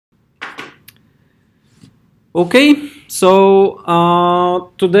Okay,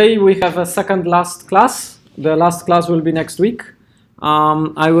 so today we have a second last class. The last class will be next week.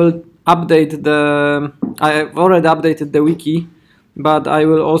 I will update I've already updated the wiki, but I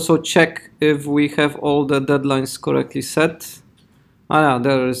will also check if we have all the deadlines correctly set. Yeah,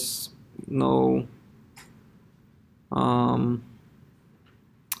 there is no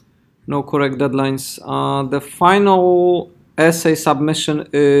no correct deadlines. The final essay submission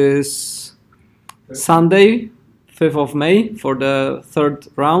is Sunday, 5th of May for the third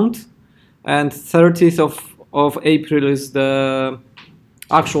round, and 30th of April is the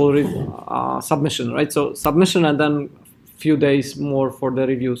actual submission, right? So submission and then a few days more for the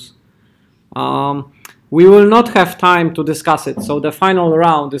reviews. We will not have time to discuss it, so the final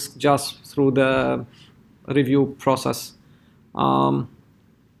round is just through the review process.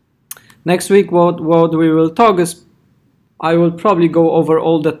 Next week, what we will talk is I will probably go over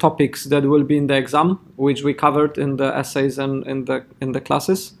all the topics that will be in the exam, which we covered in the essays and in the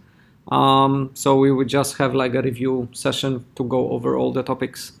classes. So we would just have like a review session to go over all the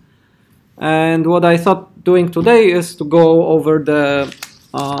topics. And what I thought doing today is to go over the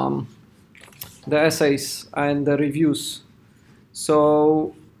essays and the reviews.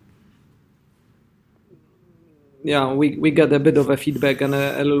 So yeah, we get a bit of a feedback and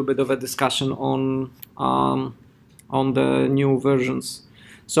a little bit of a discussion on the new versions.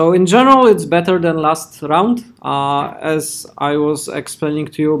 So in general, it's better than last round. As I was explaining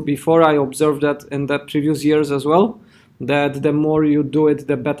to you before, I observed that in the previous years as well, that the more you do it,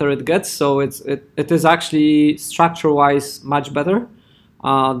 the better it gets. So it is actually structure-wise much better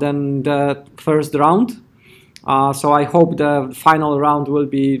than the first round. So I hope the final round will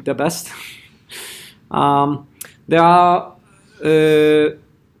be the best. There are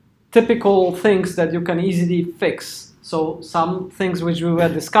typical things that you can easily fix. So some things which we were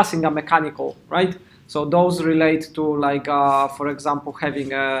discussing are mechanical, right? So those relate to, like, for example,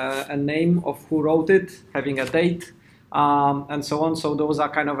 having a name of who wrote it, having a date, and so on. So those are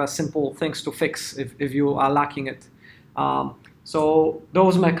kind of a simple things to fix if you are lacking it. So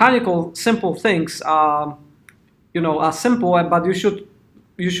those mechanical simple things are, are simple, but you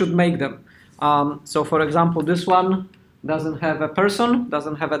should make them. So for example, this one doesn't have a person,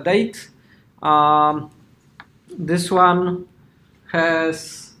 doesn't have a date. This one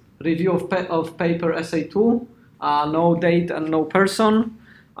has review of paper essay 2, no date and no person.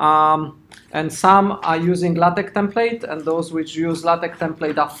 And some are using LaTeX template, and those which use LaTeX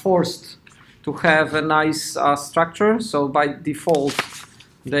template are forced to have a nice structure. So by default,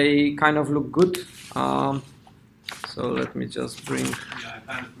 they kind of look good. So let me just bring. Yeah,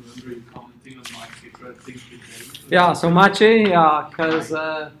 I kind of remember you commenting on my secret things. Yeah, so Maciej has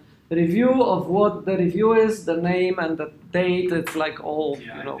a review of what the review is, the name and the date. It's like all,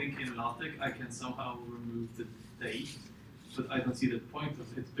 Yeah, I think in LaTeX I can somehow remove the date, but I don't see the point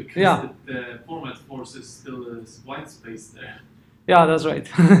of it because the format forces still a white space there. Yeah, that's right.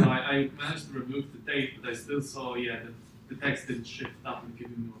 So I managed to remove the date, but I still saw, that the text didn't shift up and give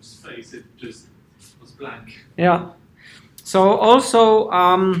me more space. It just was blank. Yeah. So also,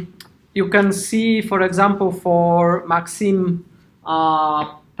 you can see, for example, for Maxime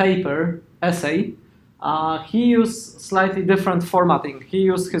paper essay, he used slightly different formatting. He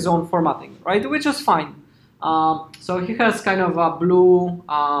used his own formatting, right, which is fine. So he has kind of a blue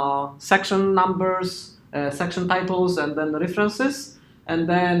section numbers, section titles, and then references, and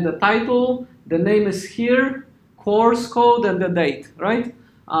then the title, the name is here, course code, and the date, right?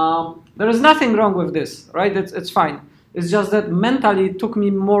 There is nothing wrong with this, right? It's fine. It's just that mentally it took me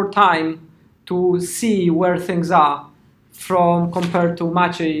more time to see where things are compared to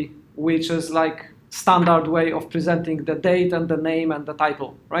Maciej, which is like standard way of presenting the date and the name and the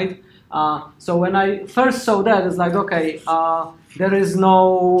title, right? So when I first saw that, it's like, okay, there is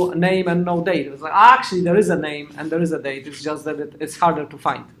no name and no date. It's like, actually, there is a name and there is a date. It's just that it's harder to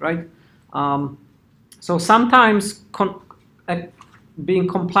find, right? So sometimes being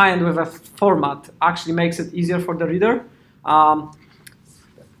compliant with a format actually makes it easier for the reader.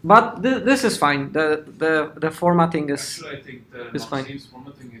 But this is fine. The formatting is actually, I think the Maxime's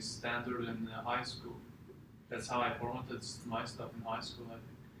formatting is standard in high school. That's how I formatted my stuff in high school, I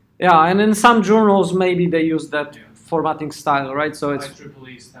think. Yeah, and in some journals maybe they use that formatting style, right? So it's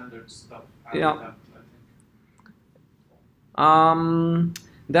IEEE standard stuff. Yeah. That, I think.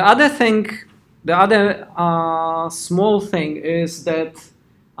 The other thing, the other small thing is that,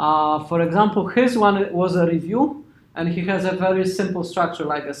 for example, his one was a review, and he has a very simple structure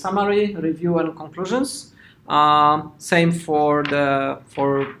like a summary, review, and conclusions. Same for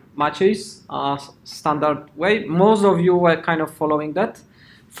Maciej's standard way. Most of you were kind of following that.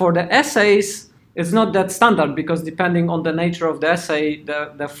 For the essays, it's not that standard because depending on the nature of the essay,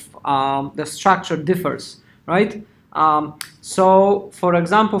 the structure differs, right? So, for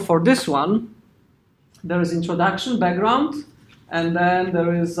example, for this one, there is introduction, background, and then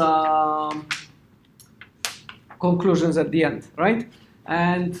there is conclusions at the end, right?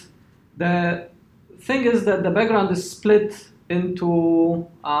 And the thing is that the background is split into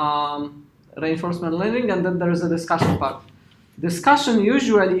reinforcement learning, and then there is a discussion part. Discussion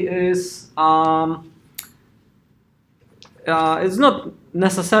usually is, it's not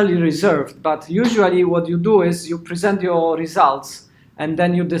necessarily reserved, but usually what you do is you present your results and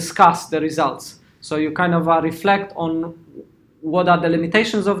then you discuss the results. So you kind of reflect on what are the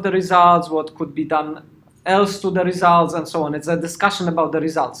limitations of the results, what could be done else to the results, and so on. It's a discussion about the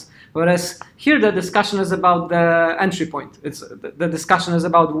results. Whereas here the discussion is about the entry point. The discussion is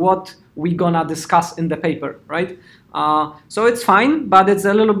about what we're gonna discuss in the paper, right? So it's fine, but it's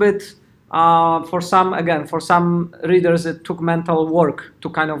a little bit, for some readers, it took mental work to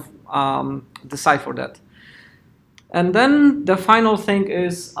kind of decipher that. And then the final thing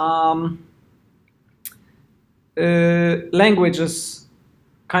is language is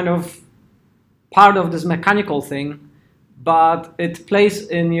kind of part of this mechanical thing, but it plays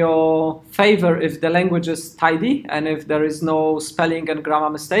in your favor if the language is tidy and if there is no spelling and grammar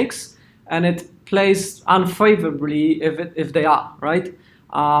mistakes, and it plays unfavorably if they are, right?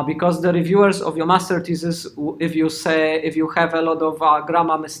 Because the reviewers of your master thesis, if you have a lot of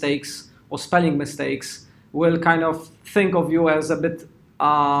grammar mistakes or spelling mistakes, will kind of think of you as a bit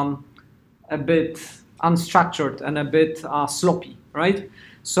unstructured and a bit sloppy, right?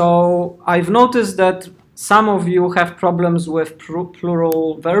 So I've noticed that some of you have problems with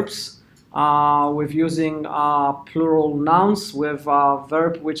plural verbs, with using plural nouns with a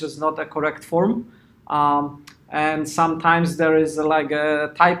verb which is not a correct form. And sometimes there is like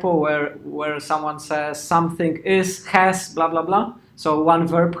a typo where someone says something is, has, blah, blah, blah. So one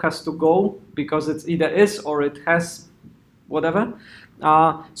verb has to go because it's either is or it has, whatever.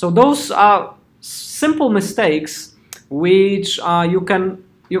 So those are simple mistakes which you can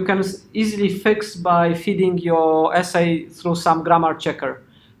easily fix by feeding your essay through some grammar checker.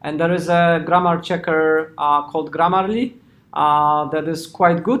 And there is a grammar checker called Grammarly that is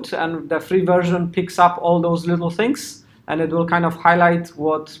quite good, and the free version picks up all those little things, and it will kind of highlight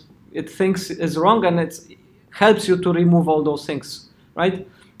what it thinks is wrong, and it helps you to remove all those things, right?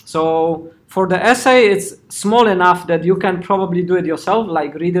 So for the essay, it's small enough that you can probably do it yourself,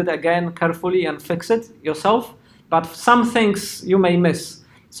 like read it again carefully and fix it yourself, but some things you may miss.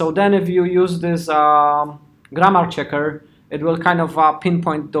 So then if you use this grammar checker, it will kind of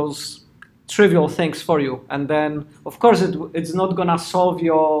pinpoint those trivial things for you. And then, of course, it's not going to solve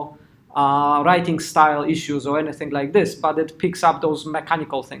your writing style issues or anything like this, but it picks up those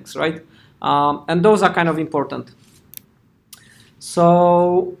mechanical things, right? And those are kind of important.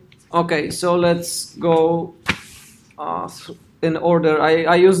 So, okay, so let's go in order.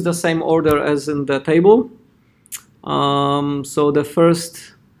 I use the same order as in the table. So the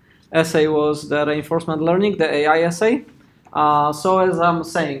first essay was the reinforcement learning, the AI essay. So as I'm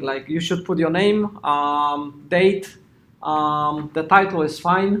saying, like you should put your name, date, the title is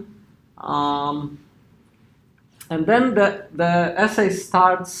fine, and then the essay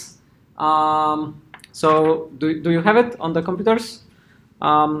starts. So do you have it on the computers?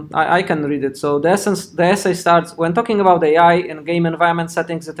 I can read it. So the essay starts, when talking about AI in game environment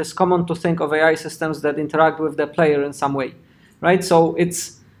settings, it is common to think of AI systems that interact with the player in some way, right? So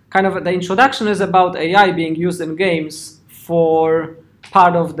it's kind of, the introduction is about AI being used in games for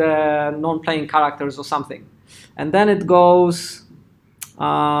part of the non-playing characters or something. And then it goes,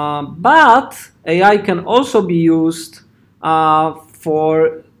 but AI can also be used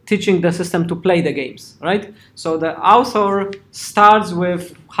for teaching the system to play the games, right? So the author starts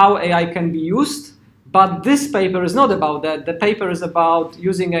with how AI can be used, but this paper is not about that. The paper is about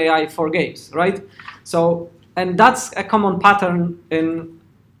using AI for games, right? So, and that's a common pattern in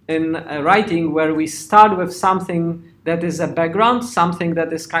writing, where we start with something that is a background, something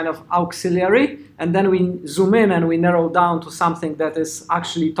that is kind of auxiliary, and then we zoom in and we narrow down to something that is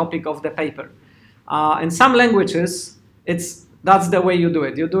actually topic of the paper. In some languages, that's the way you do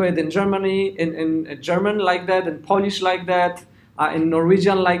it. You do it in Germany, in German like that, in Polish like that, in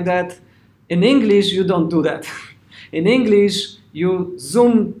Norwegian like that. In English, you don't do that. In English, you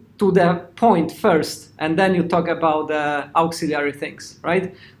zoom to the point first, and then you talk about the auxiliary things,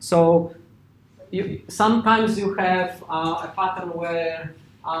 right? So sometimes you have a pattern where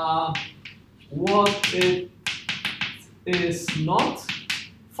what it is not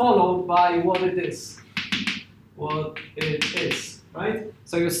followed by what it is. What it is. right?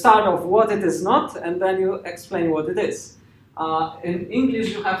 So you start off what it is not, and then you explain what it is. In English,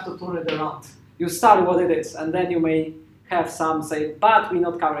 you have to turn it around. You start what it is, and then you may have some say, but we're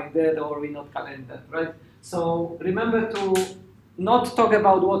not covering that, or we're not covering that, right? So remember to not talk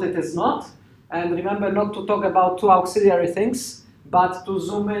about what it is not, and remember not to talk about two auxiliary things, but to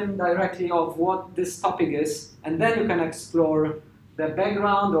zoom in directly of what this topic is, and then you can explore the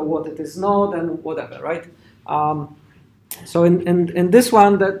background or what it is not and whatever, right? So in this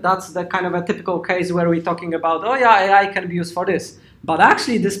one, that's the kind of a typical case where we're talking about, oh yeah, AI can be used for this, but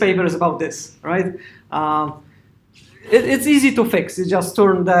actually this paper is about this, right? It's easy to fix. You just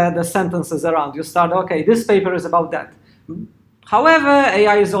turn the sentences around. You start, okay, this paper is about that. However,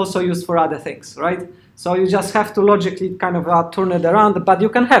 AI is also used for other things, right? So you just have to logically kind of turn it around, but you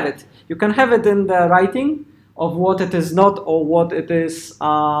can have it. You can have it in the writing of what it is not or what it is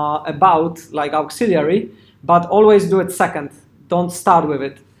about, like auxiliary, but always do it second. Don't start with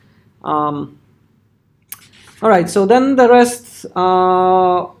it. All right, so then the rest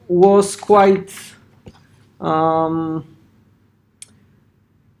was quite...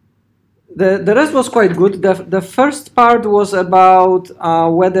 The rest was quite good. The first part was about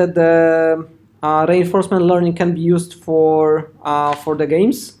whether the reinforcement learning can be used for the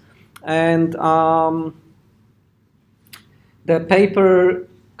games, and the paper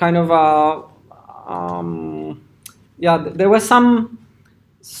kind of yeah, there were some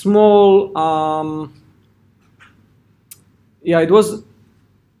small yeah,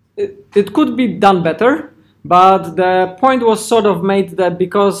 it could be done better. But the point was sort of made that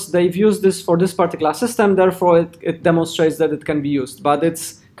because they've used this for this particular system, therefore it demonstrates that it can be used. But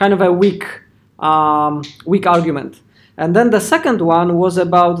it's kind of a weak argument. And then the second one was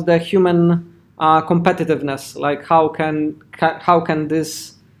about the human competitiveness, like how can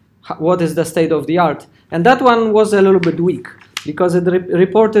this, what is the state of the art? And that one was a little bit weak because it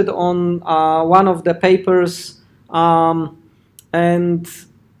reported on one of the papers, and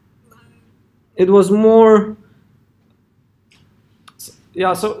it was more,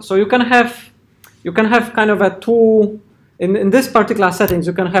 yeah. So you can have kind of a two in this particular settings.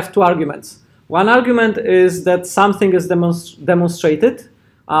 You can have two arguments. One argument is that something is demonstrated,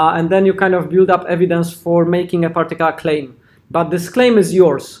 and then you kind of build up evidence for making a particular claim. But this claim is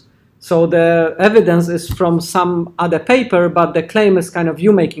yours. So the evidence is from some other paper, but the claim is kind of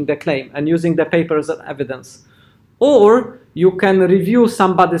you making the claim and using the paper as evidence. Or you can review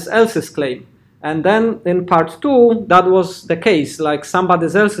somebody else's claim. And then in part two, that was the case. Like somebody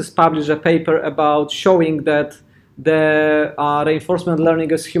else has published a paper about showing that the reinforcement learning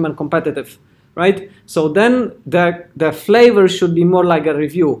is human competitive, right? So then the flavor should be more like a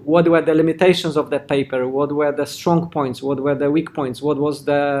review. What were the limitations of that paper? What were the strong points? What were the weak points? What was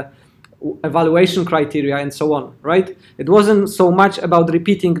the evaluation criteria and so on, right? It wasn't so much about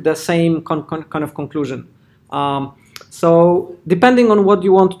repeating the same kind of conclusion. So depending on what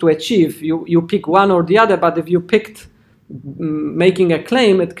you want to achieve, you pick one or the other, but if you picked making a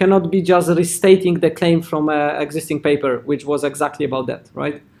claim, it cannot be just restating the claim from an existing paper, which was exactly about that,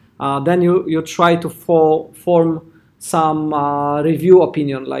 right? Then you try to form some review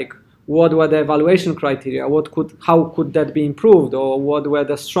opinion, like what were the evaluation criteria, how could that be improved, or what were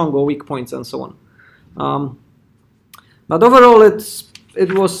the strong or weak points, and so on. But overall,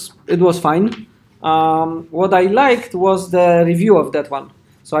 it was fine. What I liked was the review of that one.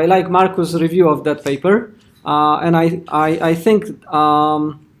 So I like Marcus' review of that paper, and I think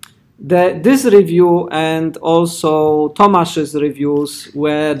this review and also Tomasz's reviews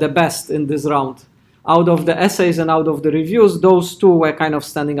were the best in this round. Out of the essays and out of the reviews, those two were kind of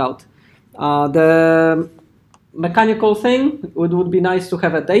standing out. The mechanical thing, it would be nice to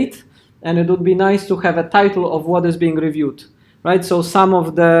have a date, and it would be nice to have a title of what is being reviewed. Right, so some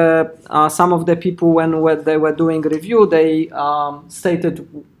of the people when they were doing review, they stated,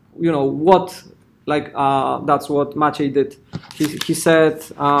 you know, what, like that's what Maciej did. He said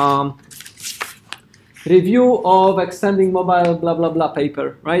review of extending mobile blah blah blah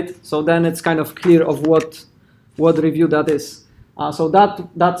paper, right? So then it's kind of clear of what review that is. So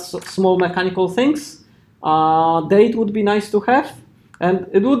that's small mechanical things. Date would be nice to have. And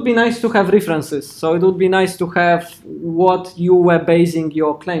it would be nice to have references. So it would be nice to have what you were basing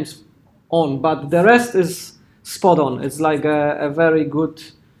your claims on. But the rest is spot on. It's like a very good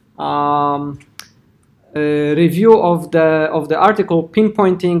review of the article,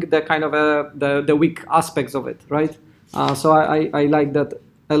 pinpointing the kind of the weak aspects of it, right? So I like that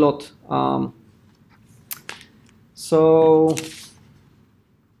a lot.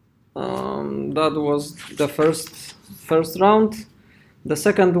 That was the first round. The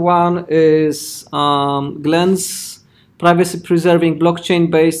second one is Glenn's privacy-preserving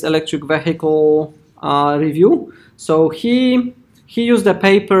blockchain-based electric vehicle review. So he used the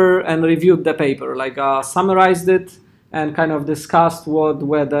paper and reviewed the paper, like summarized it and kind of discussed what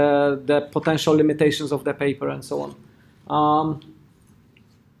were the potential limitations of the paper and so on.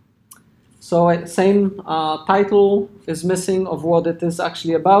 So same title is missing of what it is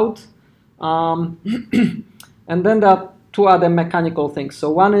actually about. And then there are two other mechanical things. So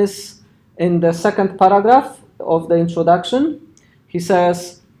one is in the second paragraph of the introduction, he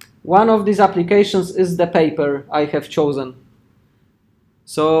says, one of these applications is the paper I have chosen.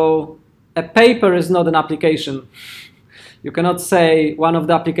 So a paper is not an application. You cannot say one of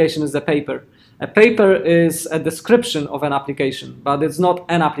the applications is the paper. A paper is a description of an application, but it's not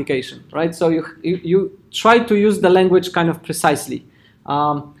an application, right? So you try to use the language kind of precisely.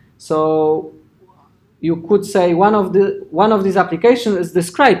 So you could say one of these applications is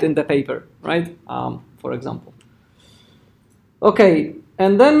described in the paper, right? For example. Okay,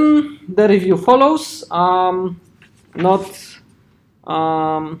 and then the review follows.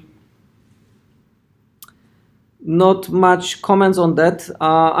 Not much comments on that.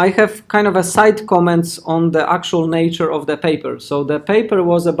 I have kind of a side comments on the actual nature of the paper. So the paper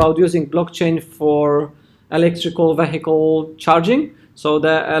was about using blockchain for electrical vehicle charging. So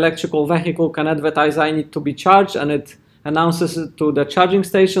the electrical vehicle can advertise I need to be charged, and it announces it to the charging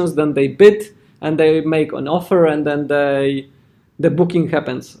stations. Then they bid and they make an offer, and then the booking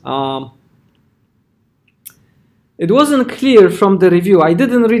happens. It wasn't clear from the review. I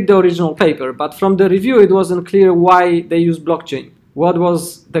didn't read the original paper, but from the review it wasn't clear why they use blockchain. What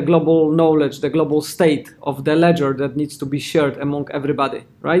was the global knowledge, the global state of the ledger that needs to be shared among everybody,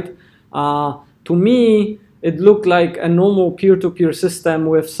 right? To me, it looked like a normal peer-to-peer system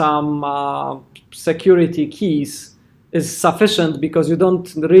with some security keys is sufficient, because you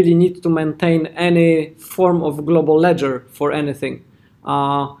don't really need to maintain any form of global ledger for anything.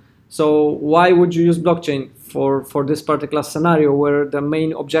 So why would you use blockchain for this particular scenario where the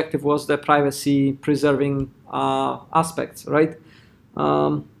main objective was the privacy preserving aspects, right?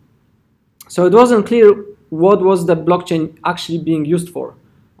 So it wasn't clear what was the blockchain actually being used for.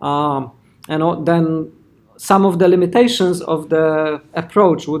 And then some of the limitations of the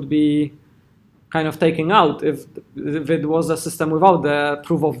approach would be kind of taken out if it was a system without the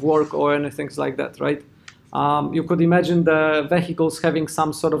proof of work or anything like that, right? You could imagine the vehicles having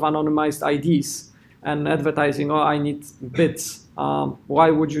some sort of anonymized IDs and advertising, oh, I need bits.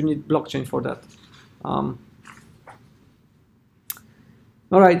 Why would you need blockchain for that? All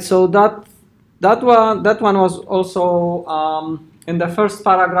right, so that one was also in the first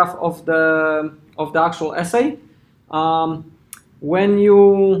paragraph of the actual essay. When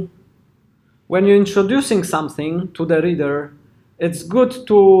you're introducing something to the reader, it's good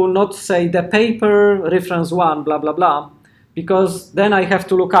to not say the paper, reference 1, blah, blah, blah, because then I have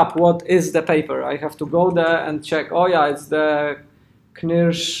to look up what is the paper. I have to go there and check, oh yeah, it's the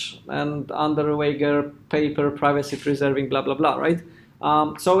Knirsch and Underweger paper, privacy preserving, blah, blah, blah, right?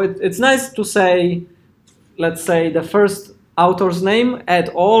 So it's nice to say, let's say the first author's name, add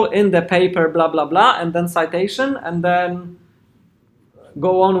all in the paper, blah, blah, blah, and then citation, and then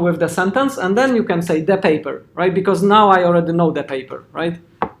go on with the sentence, and then you can say the paper, right? Because now I already know the paper, right?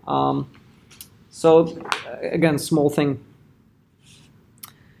 So again, small thing.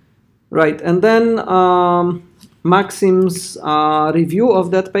 Right, and then Maxim's review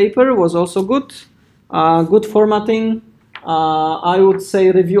of that paper was also good. Good formatting. I would say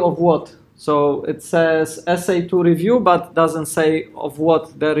review of what? So it says essay to review, but doesn't say of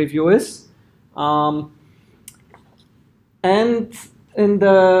what the review is. And in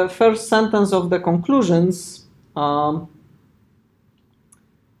the first sentence of the conclusions,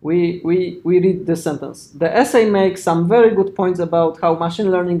 we read this sentence. The essay makes some very good points about how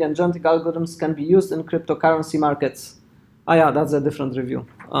machine learning and genetic algorithms can be used in cryptocurrency markets. Ah, yeah, that's a different review.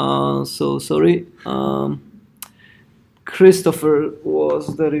 So sorry. Christopher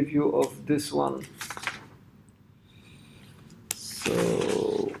was the review of this one.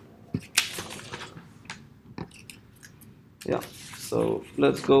 So yeah. So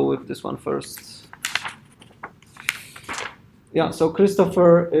let's go with this one first. Yeah, so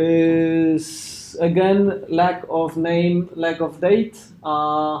Christopher is, again, lack of name, lack of date,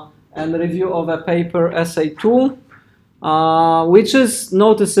 and review of a paper, essay 2, which is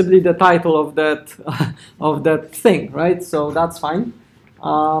noticeably the title of that, of that thing, right? So that's fine.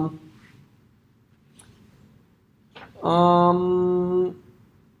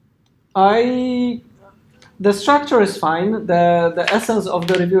 The structure is fine. The essence of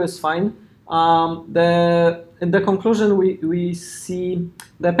the review is fine. In the conclusion, we see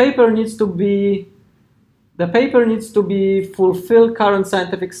the paper needs to be the paper needs to be fulfill current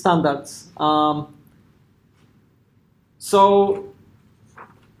scientific standards. So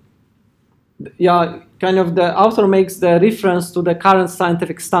yeah, kind of the author makes the reference to the current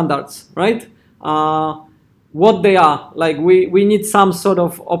scientific standards, right? What they are, like we need some sort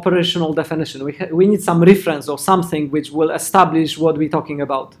of operational definition. We need some reference or something which will establish what we're talking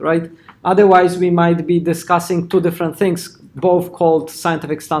about, right? Otherwise, we might be discussing two different things, both called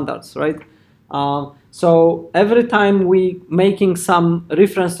scientific standards, right? So every time we making some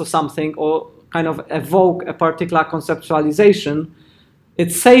reference to something or kind of evoke a particular conceptualization,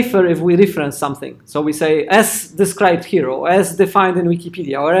 it's safer if we reference something. So we say as described here, or as defined in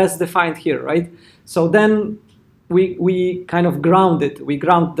Wikipedia, or as defined here, right? So then we kind of ground it. We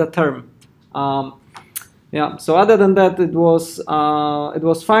ground the term. Yeah. So other than that, it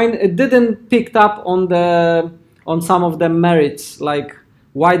was fine. It didn't pick up on some of the merits, like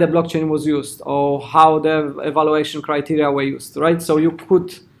why the blockchain was used or how the evaluation criteria were used, right? So you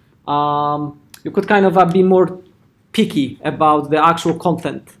could kind of be more picky about the actual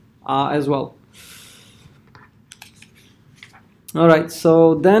content as well. All right,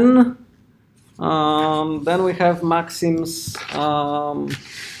 so then we have Maxim's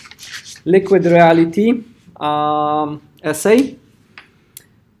liquid reality essay.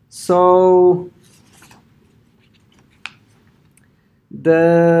 So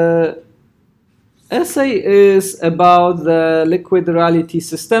the essay is about the liquid reality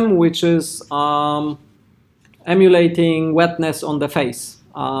system, which is emulating wetness on the face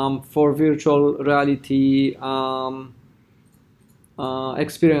for virtual reality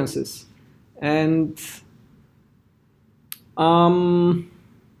experiences. And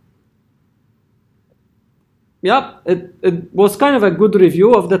yeah, it was kind of a good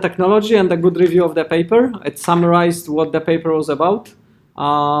review of the technology and a good review of the paper. It summarized what the paper was about.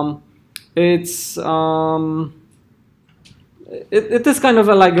 It is kind of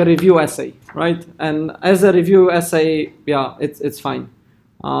like a review essay, right? And as a review essay, yeah, it's fine.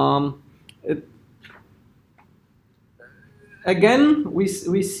 Again, we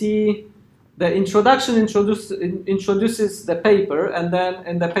see the introduction introduces the paper, and then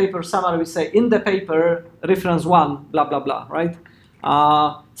in the paper summary we say in the paper reference 1 blah blah blah, right?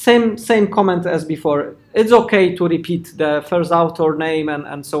 Same comment as before. It's okay to repeat the first author name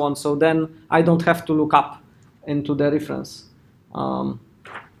and so on, so then I don't have to look up into the reference.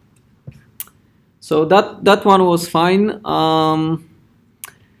 So that one was fine.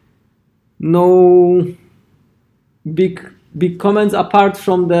 No big comments apart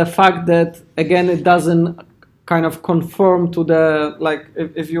from the fact that again it doesn't kind of conform to the, like,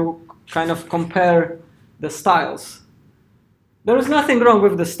 if you kind of compare the styles, there is nothing wrong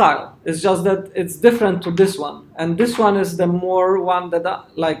with the style. It's just that it's different to this one, and this one is the more one that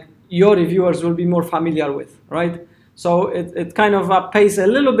like your reviewers will be more familiar with, right? So it kind of pays a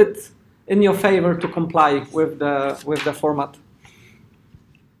little bit in your favor to comply with the format.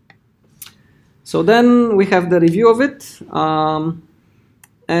 So then we have the review of it,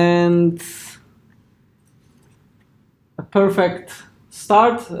 and a perfect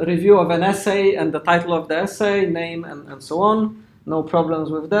start, review of an essay and the title of the essay, name, and so on. No problems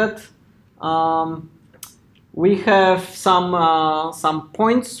with that. We have some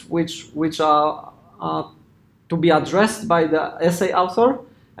points which are to be addressed by the essay author,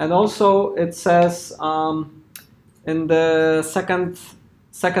 and also it says in the second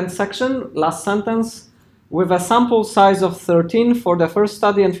section, last sentence, with a sample size of 13 for the first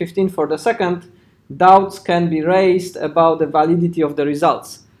study and 15 for the second, doubts can be raised about the validity of the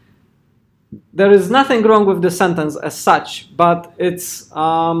results. There is nothing wrong with the sentence as such, but it's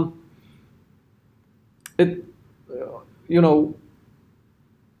you know,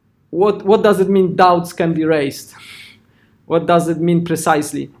 what does it mean? Doubts can be raised. What does it mean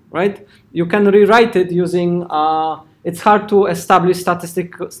precisely, right? You can rewrite it using. It's hard to establish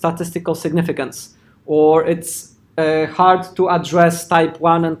statistical significance, or it's hard to address type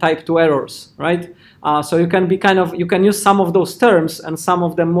 1 and type 2 errors, right? So you can you can use some of those terms and some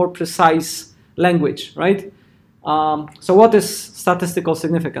of the more precise language, right? So what is statistical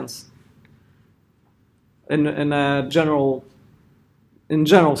significance in a general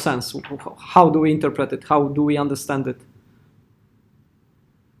sense? How do we interpret it? How do we understand it?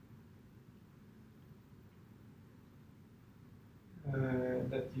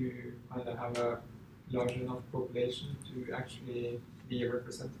 That you kind of have a large enough population to actually be a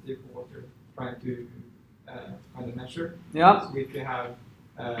representative of what you're trying to kind of measure. Yeah. So if you have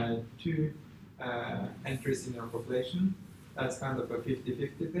 2 entries in your population, that's kind of a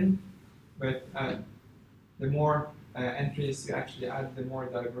 50-50 thing. But the more entries you actually add, the more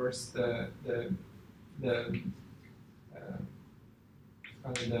diverse the the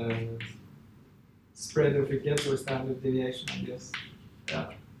the spread of a guess or standard deviation, I guess.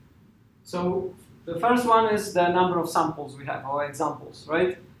 Yeah. So the first one is the number of samples we have, or examples,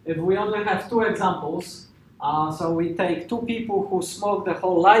 right? If we only have 2 examples, so we take 2 people who smoked their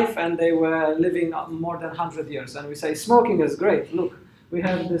whole life and they were living more than 100 years, and we say smoking is great. Look, we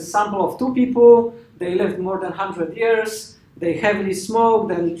have this sample of 2 people, they lived more than 100 years, they heavily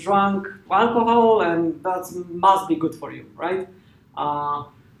smoked and drank alcohol, and that must be good for you, right?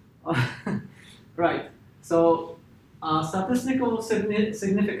 Right. So statistical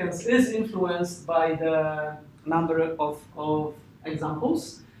significance is influenced by the number of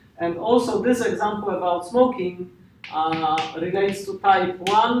examples. And also this example about smoking relates to type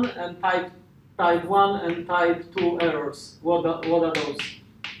 1 and type 1 and type 2 errors. What are those?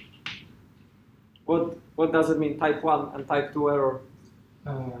 What does it mean, type 1 and type 2 error?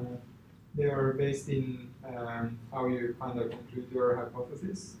 They are based in how you kind of conclude your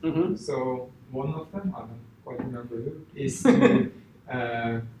hypothesis. Mm-hmm. So one of them, I don't quite remember who, is to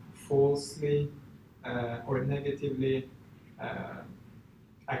falsely or negatively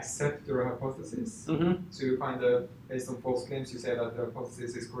accept your hypothesis. Mm-hmm. So you kind of, based on false claims, you say that the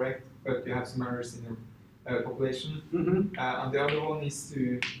hypothesis is correct, but you have some errors in your population. Mm-hmm. And the other one is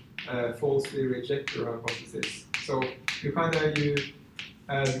to falsely reject your hypothesis. So you kind of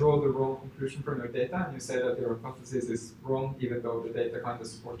draw the wrong conclusion from your data, and you say that your hypothesis is wrong, even though the data kind of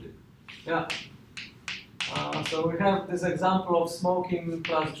support it. Yeah. So we have this example of smoking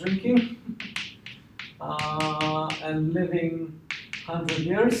plus drinking and living 100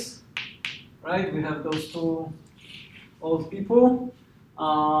 years, right? We have those 2 old people.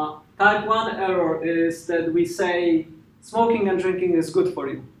 Type 1 error is that we say smoking and drinking is good for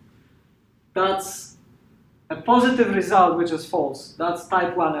you. That's a positive result which is false. That's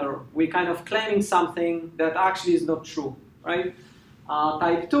type 1 error. We're kind of claiming something that actually is not true, right?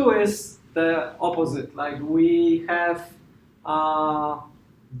 Type 2 is the opposite. Like we have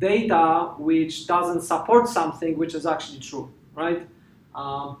data which doesn't support something which is actually true, right?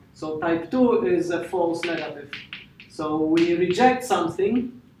 So type 2 is a false negative. So we reject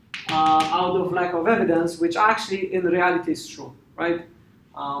something out of lack of evidence, which actually in reality is true, right?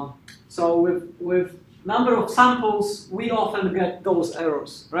 So with number of samples, we often get those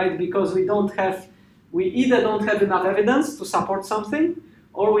errors, right? Because we either don't have enough evidence to support something,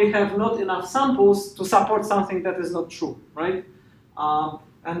 or we have not enough samples to support something that is not true, right?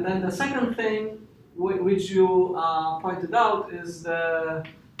 And then the second thing which you pointed out is the,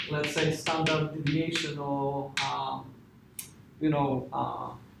 let's say, standard deviation or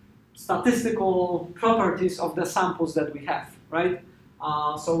statistical properties of the samples that we have, right?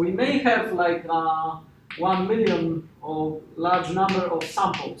 So we may have like 1 million or large number of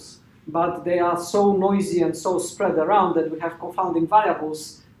samples, but they are so noisy and so spread around that we have confounding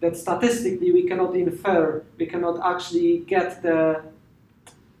variables that statistically we cannot infer, we cannot actually get the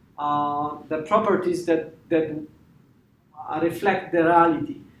properties that reflect the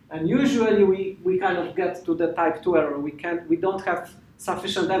reality. And usually we kind of get to the type 2 error. We don't have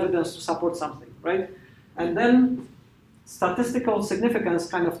sufficient evidence to support something, right? And then statistical significance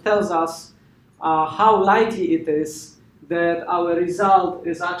kind of tells us how likely it is that our result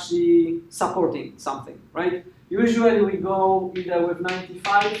is actually supporting something, right? Usually we go either with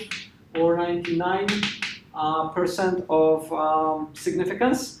 95 or 99% of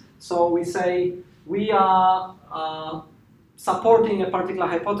significance. So we say we are supporting a particular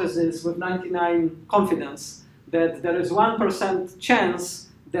hypothesis with 99 confidence that there is 1% chance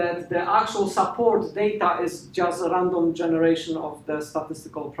that the actual support data is just a random generation of the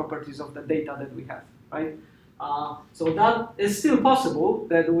statistical properties of the data that we have, right? So that is still possible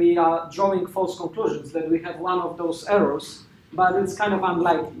that we are drawing false conclusions, that we have one of those errors, but it's kind of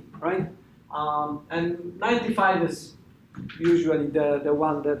unlikely, right? And 95 is usually the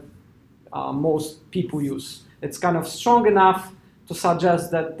one that most people use. It's kind of strong enough to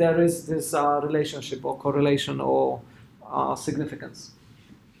suggest that there is this relationship or correlation or significance.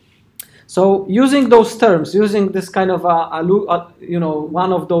 So using those terms, using this kind of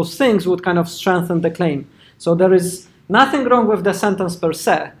one of those things would kind of strengthen the claim. So there is nothing wrong with the sentence per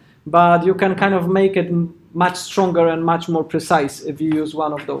se, but you can kind of make it much stronger and much more precise if you use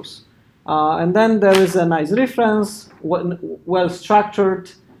one of those. And then there is a nice reference, well structured,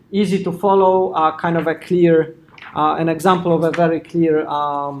 easy to follow, kind of a clear, an example of a very clear,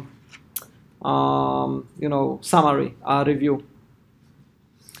 summary review.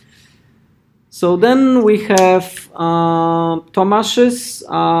 So then we have Tomasz's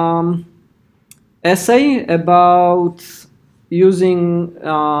essay about using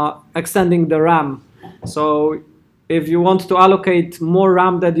extending the RAM So if you want to allocate more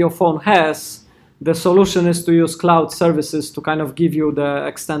RAM that your phone has, the solution is to use cloud services to kind of give you the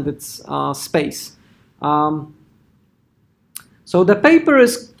extended space. So the paper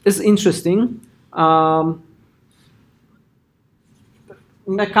is interesting.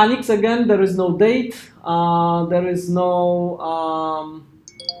 Mechanics, again, there is no date. There is no,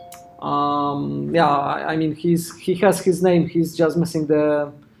 yeah, I mean, he has his name. He's just missing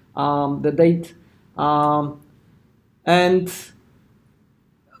the date. And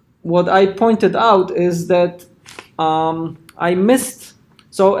what I pointed out is that I missed,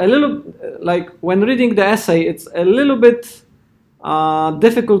 so a little, like when reading the essay, it's a little bit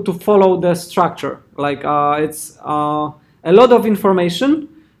difficult to follow the structure. Like it's a lot of information,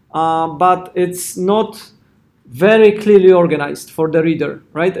 but it's not very clearly organized for the reader,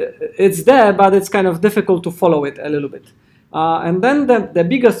 right? It's there, but it's kind of difficult to follow it a little bit. And then the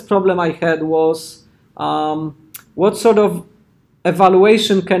biggest problem I had was what sort of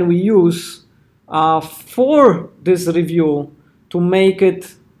evaluation can we use for this review to make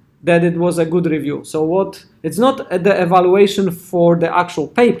it that it was a good review. So it's not the evaluation for the actual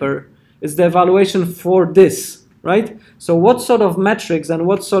paper, it's the evaluation for this, right? So what sort of metrics and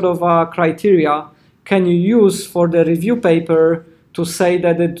what sort of criteria can you use for the review paper to say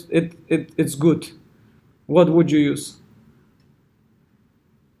that it's good? What would you use?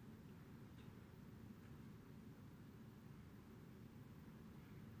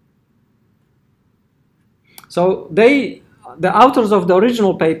 So the authors of the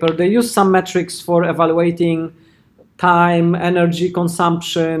original paper, they use some metrics for evaluating time, energy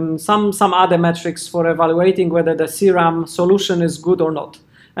consumption, some other metrics for evaluating whether the CRAM solution is good or not.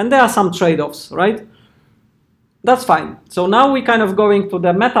 And there are some trade-offs, right? That's fine. So now we're kind of going to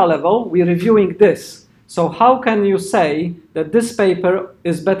the meta level, we're reviewing this. So how can you say that this paper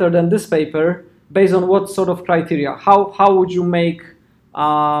is better than this paper based on what sort of criteria? How would you make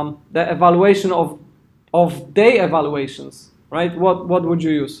the evaluation of their evaluations, right? What would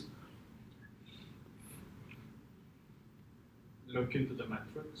you use? Look into the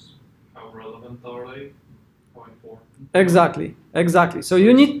metrics. How relevant are they? How important? Exactly. So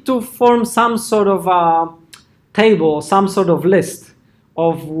you need to form some sort of table, some sort of list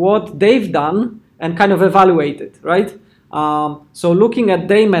of what they've done and kind of evaluate it, right? So looking at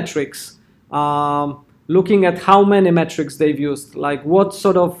their metrics, looking at how many metrics they've used, like what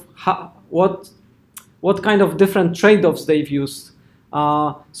sort of, what kind of different trade-offs they've used.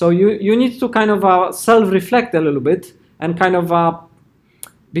 So you need to kind of self-reflect a little bit and kind of,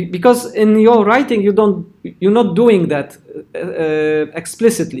 because in your writing you're not doing that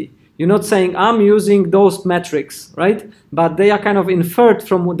explicitly. You're not saying I'm using those metrics, right? But they are kind of inferred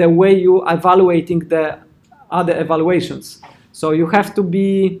from the way you're evaluating the other evaluations. So you have to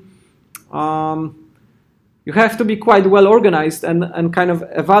be quite well organized and kind of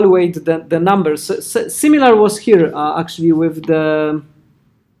evaluate the numbers. Similar was here actually with the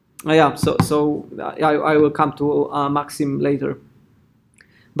yeah. So I will come to Maxim later.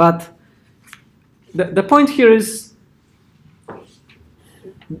 But the point here is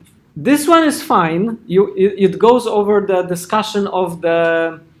this one is fine. It goes over the discussion of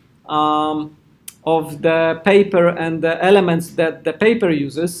the paper and the elements that the paper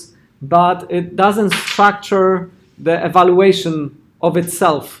uses, but it doesn't structure the evaluation of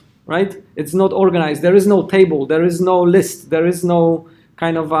itself, right? It's not organized. There is no table. There is no list. There is no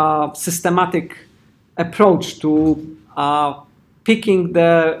kind of a systematic approach to picking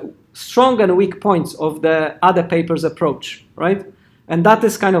the strong and weak points of the other paper's approach, right? And that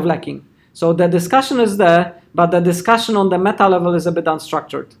is kind of lacking. So the discussion is there, but the discussion on the meta level is a bit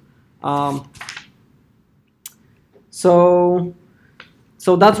unstructured. So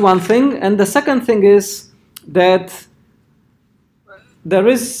that's one thing. And the second thing is that there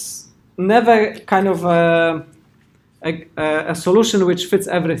is never kind of a solution which fits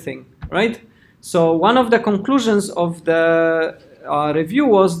everything, right? So one of the conclusions of the review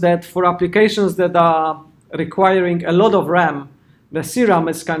was that for applications that are requiring a lot of RAM, the CRAM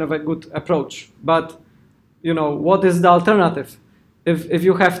is kind of a good approach. But, you know, what is the alternative? If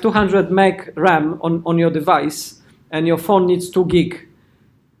you have 200 meg RAM on your device and your phone needs 2 gig,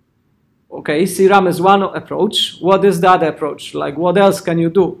 okay, CRAM is one approach. What is the other approach? Like, what else can you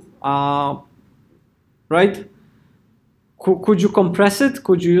do? Right? Could you compress it?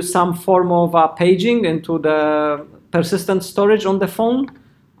 Could you use some form of paging into the persistent storage on the phone?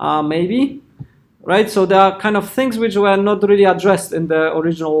 Maybe. Right? So there are kind of things which were not really addressed in the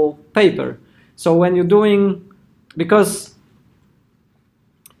original paper. So when you're doing, because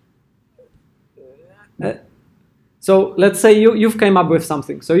So let's say you've came up with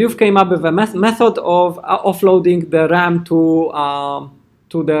something. So you've came up with a method of offloading the RAM to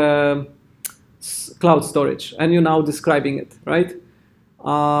the cloud storage, and you're now describing it, right?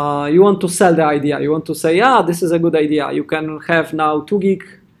 You want to sell the idea. You want to say, yeah, this is a good idea. You can have now 2 gig,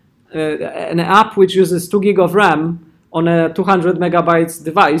 an app which uses 2 gig of RAM on a 200 megabytes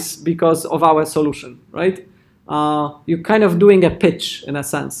device because of our solution, right? You're kind of doing a pitch in a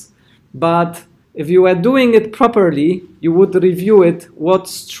sense. But if you were doing it properly, you would review it, what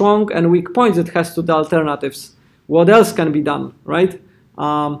strong and weak points it has to the alternatives, what else can be done, right?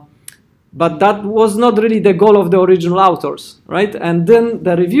 But that was not really the goal of the original authors, right? And then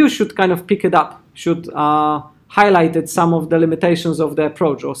the review should kind of pick it up, should highlight some of the limitations of the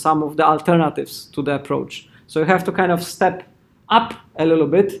approach or some of the alternatives to the approach. So you have to kind of step up a little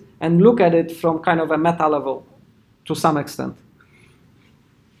bit and look at it from kind of a meta level to some extent.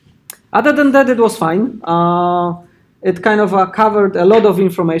 Other than that, it was fine. It kind of covered a lot of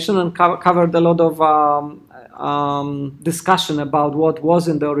information and covered a lot of discussion about what was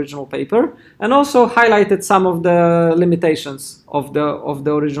in the original paper, and also highlighted some of the limitations of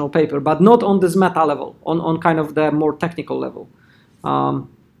the original paper, but not on this meta level, on kind of the more technical level.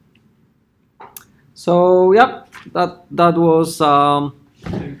 So yeah, that was. I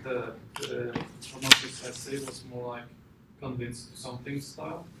think the Thomas's essay was more like convinced to something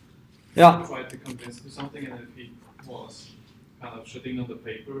style. Yeah. Tried to convince to something, and if he was kind of shitting on the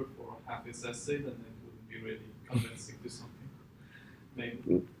paper for half his essay, then it wouldn't be really convincing to something.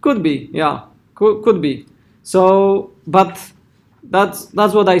 Maybe. Could be, yeah, could be. So, but that's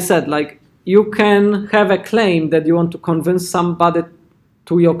what I said. Like, you can have a claim that you want to convince somebody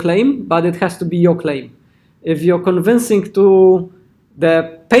to your claim, but it has to be your claim. If you're convincing to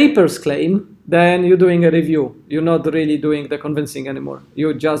the paper's claim, then you're doing a review. You're not really doing the convincing anymore.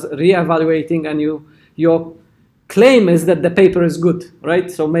 You're just re-evaluating, and your claim is that the paper is good, right?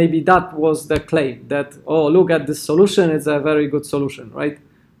 So maybe that was the claim, that, oh, look at this solution, it's a very good solution, right?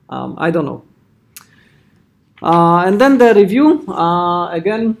 I don't know. And then the review,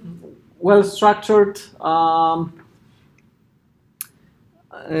 again, well-structured.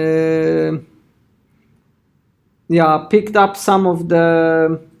 Yeah, picked up some of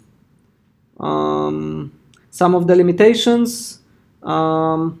the limitations.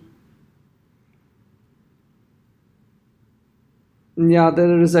 Yeah,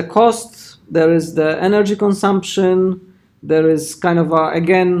 there is a cost, there is the energy consumption, there is kind of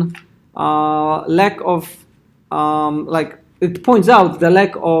again lack of like, it points out the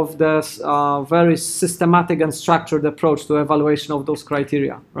lack of the very systematic and structured approach to evaluation of those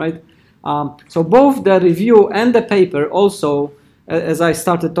criteria, right? So both the review and the paper also, as I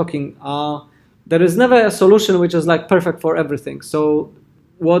started talking, there is never a solution which is like perfect for everything. So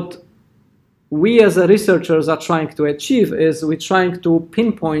what we as researchers are trying to achieve is we're trying to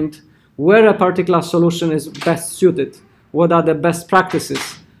pinpoint where a particular solution is best suited. What are the best practices?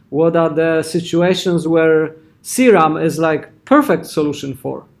 What are the situations where CRAM is like perfect solution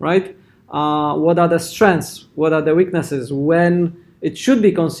for, right? What are the strengths? What are the weaknesses? When it should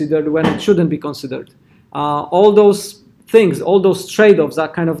be considered, when it shouldn't be considered. All those things, all those trade-offs are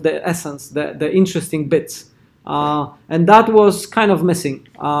kind of the essence, the interesting bits. And that was kind of missing.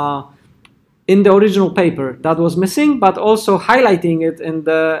 In the original paper, that was missing, but also highlighting it in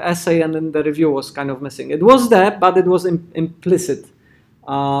the essay and in the review was kind of missing. It was there, but it was implicit,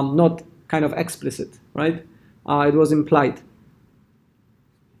 not kind of explicit, right? It was implied.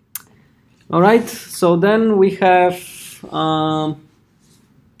 All right, so then we have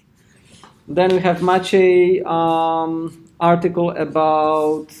Maciej article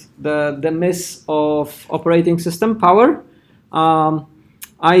about the miss of operating system power.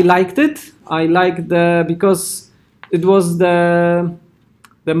 I liked it. I liked because it was the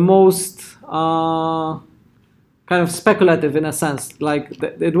most kind of speculative in a sense. Like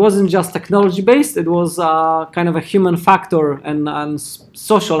it wasn't just technology based. It was kind of a human factor and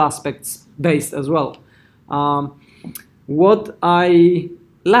social aspects based as well. What I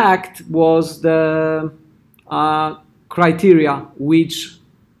lacked was the criteria which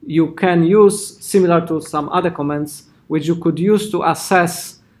you can use, similar to some other comments, which you could use to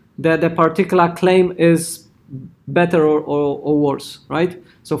assess that the particular claim is better or worse, right?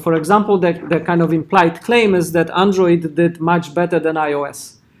 So for example, the kind of implied claim is that Android did much better than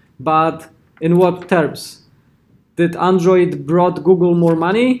iOS. But in what terms? Did Android brought Google more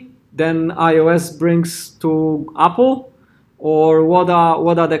money than iOS brings to Apple? Or what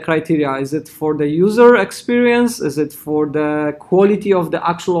are the criteria? Is it for the user experience? Is it for the quality of the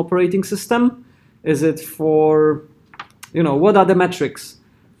actual operating system? Is it for, what are the metrics?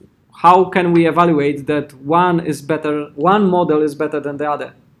 how can we evaluate that one model is better than the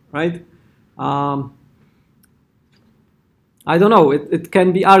other, right? I don't know, it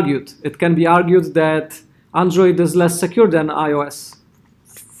can be argued. It can be argued that Android is less secure than iOS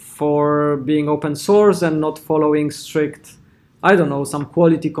for being open source and not following strict, I don't know, some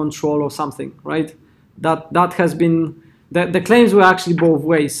quality control or something, right? That has been, the claims were actually both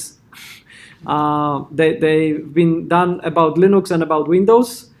ways. They've been done about Linux and about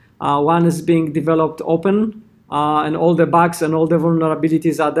Windows. One is being developed open, and all the bugs and all the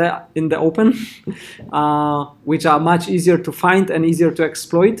vulnerabilities are there in the open, which are much easier to find and easier to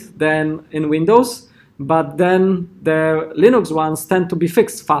exploit than in Windows. But then the Linux ones tend to be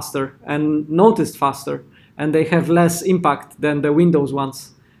fixed faster and noticed faster, and they have less impact than the Windows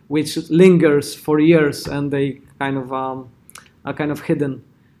ones, which lingers for years and they kind of are kind of hidden.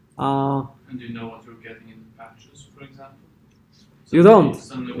 And do you know what you're getting in the patches, for example? So you don't.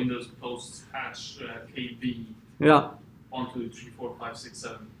 Some of the Windows posts patch KB. Yeah. 1, 2, 3, 4, 5, 6,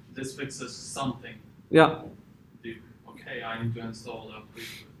 7. This fixes something. Yeah. Okay, I need to install the upgrade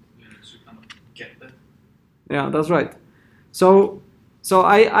to Linux to kind of get that. Yeah, that's right. So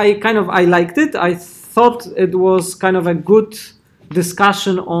I liked it. I thought it was kind of a good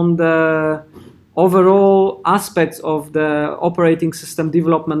discussion on the overall aspects of the operating system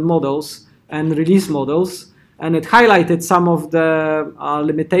development models and release models, and it highlighted some of the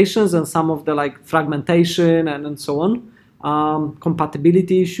limitations and some of the like fragmentation and so on,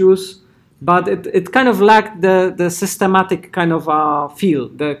 compatibility issues, but it kind of lacked the systematic kind of feel,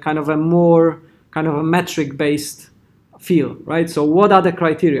 the kind of a more kind of a metric-based feel, right? So what are the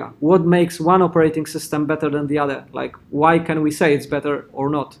criteria? What makes one operating system better than the other? Like, why can we say it's better or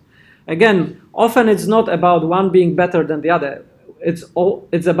not? Again, often it's not about one being better than the other. It's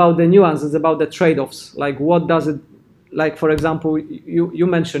about the nuance. It's about the trade-offs. Like, what does it, like, for example, you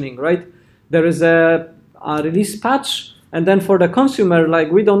mentioning, right? There is a release patch, and then for the consumer, like,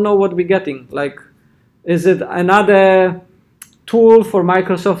 we don't know what we're getting. Like, is it another tool for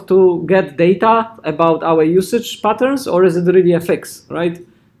Microsoft to get data about our usage patterns, or is it really a fix, right?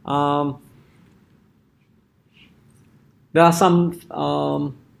 There are some,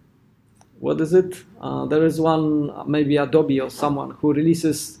 what is it? There is one, maybe Adobe or someone, who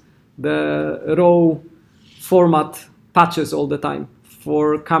releases the raw format patches all the time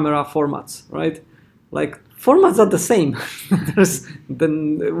for camera formats, right? Like, formats are the same.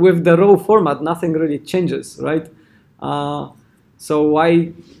 With the raw format, nothing really changes, right? So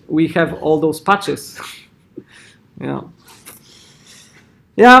why we have all those patches? Yeah.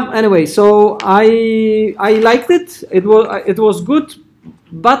 Yeah. Anyway, so I liked it. It was good,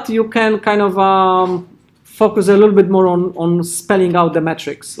 but you can kind of focus a little bit more on spelling out the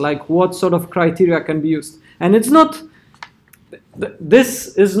metrics, like what sort of criteria can be used. And it's not.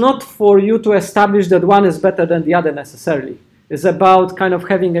 This is not for you to establish that one is better than the other necessarily. It's about kind of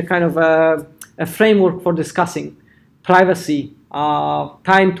having a kind of a framework for discussing privacy,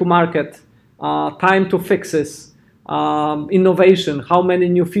 time to market, time to fixes, innovation, how many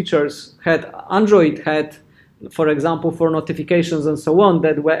new features Android had, for example, for notifications and so on,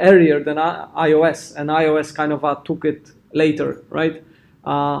 that were earlier than iOS, and iOS kind of took it later, right?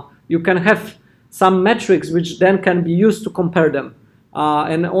 You can have some metrics which then can be used to compare them.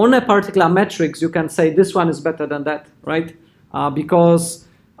 And on a particular metrics, you can say this one is better than that, right? Because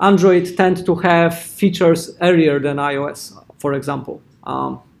Android tend to have features earlier than iOS, for example.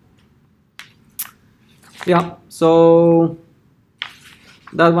 Yeah, so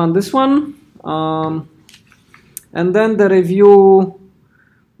that one, this one. And then the review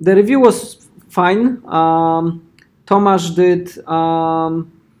was fine. Tomasz did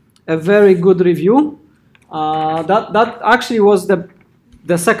a very good review. That actually was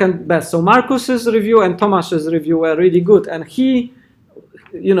the second best. So Markus's review and Tomasz's review were really good, and he,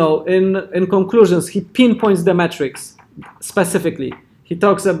 you know, in conclusions, he pinpoints the metrics specifically. He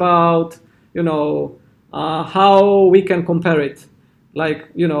talks about, you know, how we can compare it. Like,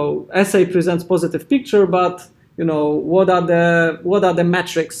 you know, essay presents positive picture, but, you know, what are the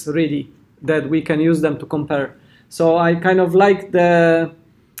metrics really that we can use them to compare? So I kind of liked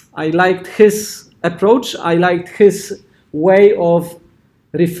his approach. I liked his way of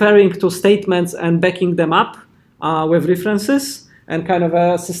referring to statements and backing them up with references, and kind of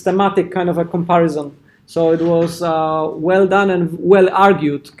a systematic kind of a comparison. So it was well done and well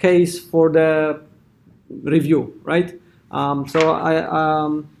argued case for the review, right?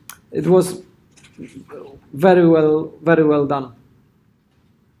 So it was very well done.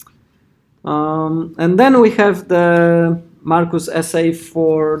 And then we have the Markus essay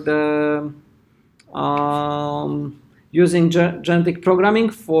for the using genetic programming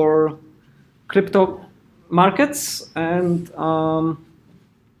for crypto markets, and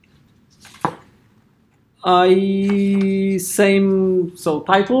so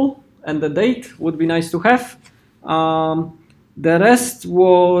title and the date would be nice to have. The rest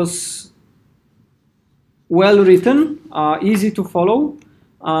was well written, easy to follow.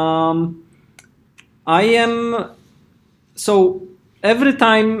 So every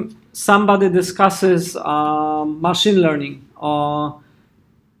time somebody discusses machine learning,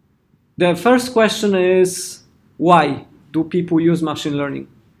 the first question is, why do people use machine learning?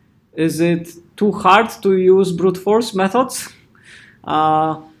 Is it too hard to use brute force methods?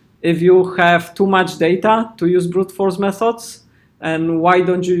 If you have too much data to use brute force methods, and why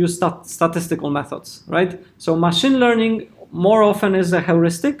don't you use statistical methods, right? So machine learning more often is a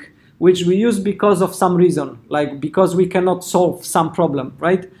heuristic, which we use because of some reason, like because we cannot solve some problem,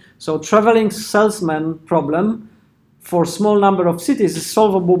 right? So traveling salesman problem for small number of cities is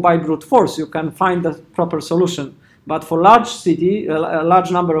solvable by brute force. You can find the proper solution. But for a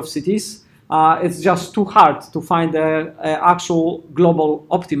large number of cities, it's just too hard to find the actual global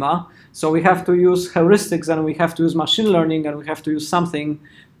optima. So we have to use heuristics, and we have to use machine learning, and we have to use something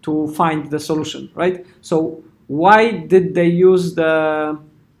to find the solution, right? So why did they use the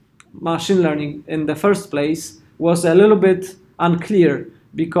machine learning in the first place was a little bit unclear,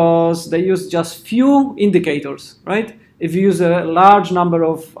 because they use just few indicators, right? If you use a large number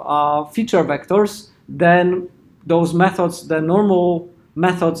of feature vectors, then those methods, the normal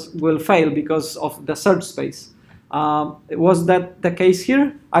methods, will fail because of the search space. Was that the case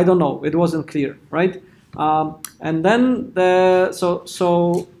here? I don't know. It wasn't clear, right? And then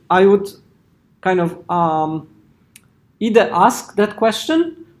so I would kind of either ask that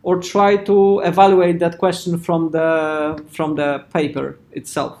question or try to evaluate that question from the paper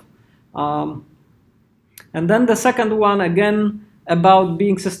itself. And then the second one, again, about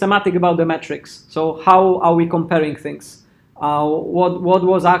being systematic about the metrics. So how are we comparing things? What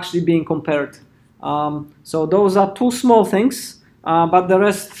was actually being compared? So those are two small things, but the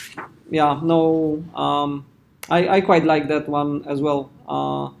rest, yeah, no. I quite like that one as well.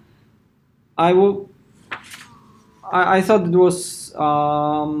 I thought it was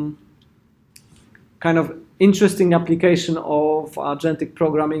kind of interesting application of genetic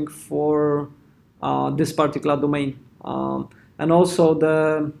programming for this particular domain. And also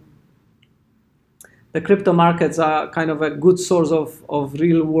the crypto markets are kind of a good source of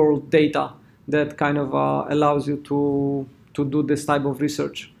real world data that kind of allows you to do this type of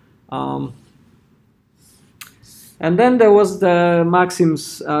research. And then there was the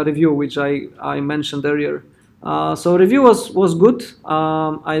Maxim's review, which I mentioned earlier. So review was good.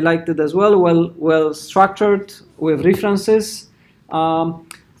 I liked it as well. Well structured with references.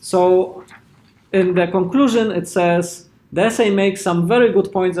 So in the conclusion, it says the essay makes some very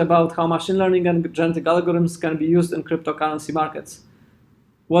good points about how machine learning and genetic algorithms can be used in cryptocurrency markets.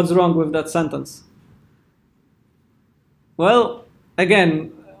 What's wrong with that sentence? Well,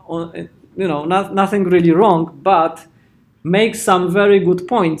 again, nothing really wrong, but makes some very good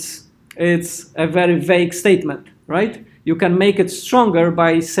points. It's a very vague statement, right? You can make it stronger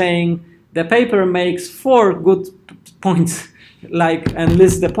by saying the paper makes 4 good points, and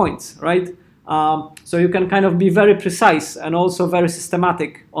list the points, right? So you can kind of be very precise and also very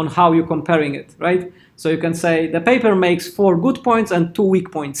systematic on how you're comparing it, right? So you can say the paper makes 4 good points and 2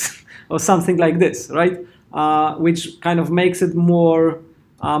 weak points, or something like this, right? Which kind of makes it more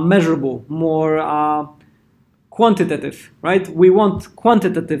measurable, more quantitative, right? We want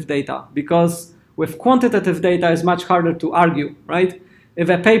quantitative data, because with quantitative data it's much harder to argue, right? If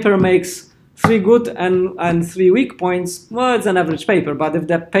a paper makes 3 good and 3 weak points, well, it's an average paper. But if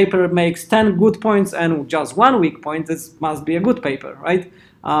the paper makes 10 good points and just 1 weak point, it must be a good paper, right?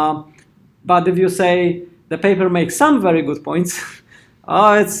 But if you say the paper makes some very good points,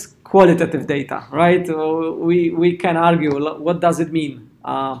 it's qualitative data, right? We can argue, what does it mean?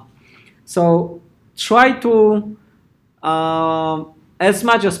 So try to, as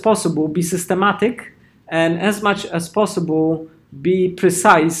much as possible, be systematic, and as much as possible, be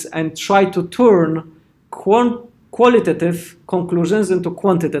precise, and try to turn qualitative conclusions into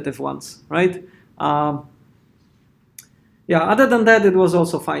quantitative ones, right? Yeah, other than that, it was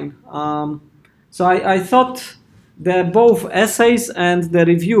also fine. So I thought that both essays and the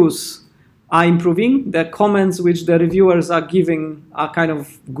reviews are improving. The comments which the reviewers are giving are kind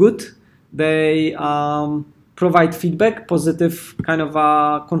of good. They provide feedback, positive kind of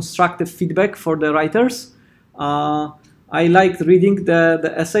constructive feedback for the writers. I liked reading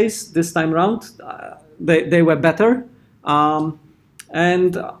the essays this time around. They were better.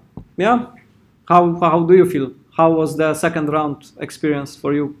 And yeah, how do you feel? how was the second round experience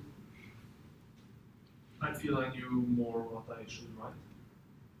for you? I feel I knew more what I should write.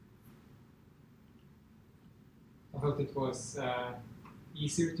 I thought it was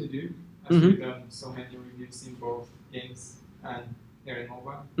easier to do, as we've done so many reviews in both games and here in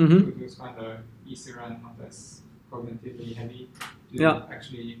mobile. It was kind of easier and not as cognitively heavy to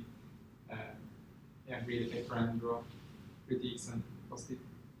actually read the paper and draw critiques and positive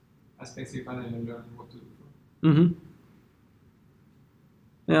aspects. You kind of learn what to do for.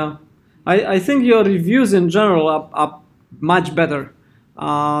 Yeah, I think your reviews in general are much better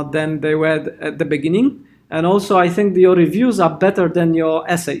than they were at the beginning. And also, I think your reviews are better than your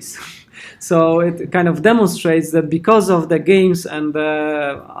essays. So it kind of demonstrates that because of the games and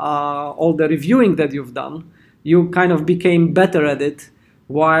all the reviewing that you've done, you kind of became better at it,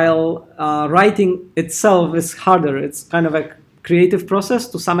 while writing itself is harder. It's kind of a creative process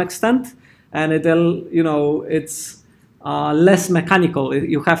to some extent, and it's less mechanical.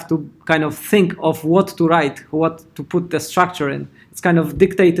 You have to kind of think of what to write, what to put the structure in. It's kind of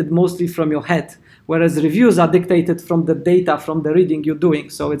dictated mostly from your head, whereas reviews are dictated from the data, from the reading you're doing.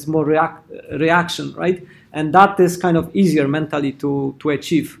 So it's more reaction, right? And that is kind of easier mentally to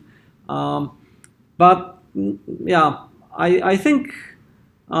achieve. But yeah, I think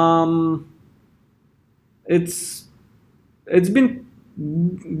it's been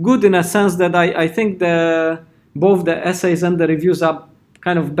good in a sense that I think both the essays and the reviews are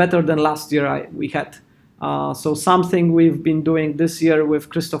kind of better than last year we had. So something we've been doing this year with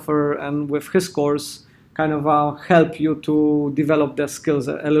Christopher and with his course kind of help you to develop the skills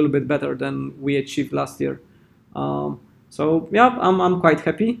a little bit better than we achieved last year. So yeah, I'm quite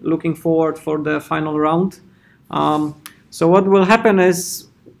happy. Looking forward for the final round. So what will happen is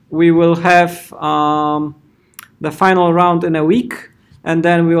we will have the final round in a week, and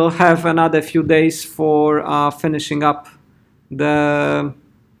then we will have another few days for finishing up the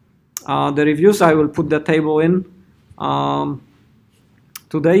reviews. I will put the table in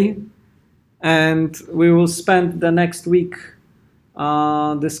today, and we will spend the next week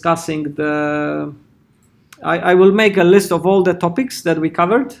discussing I will make a list of all the topics that we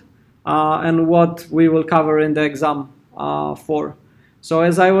covered and what we will cover in the exam for. So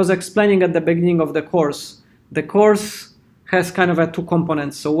as I was explaining at the beginning of the course has kind of two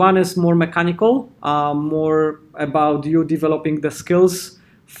components. So one is more mechanical, more about you developing the skills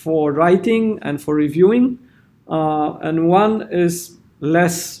for writing and for reviewing, and one is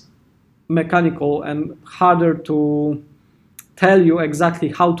less mechanical and harder to tell you exactly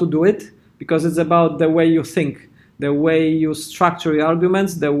how to do it, because it's about the way you think, the way you structure your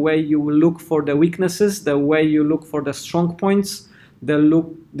arguments, the way you look for the weaknesses, the way you look for the strong points,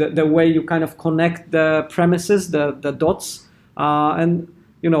 the way you kind of connect the premises, the dots, and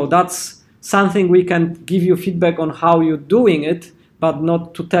that's something we can give you feedback on how you're doing it, but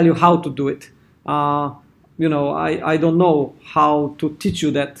not to tell you how to do it. I don't know how to teach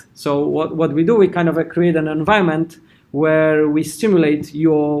you that. So what we do, we kind of create an environment where we stimulate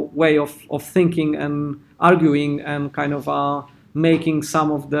your way of thinking and arguing and kind of making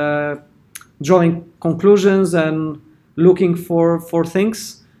some of the drawing conclusions and looking for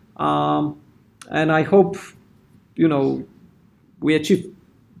things. And I hope, we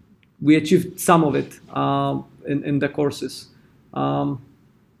achieved some of it in the courses.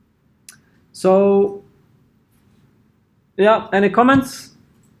 So yeah, any comments?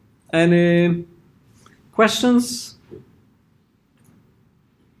 Any questions?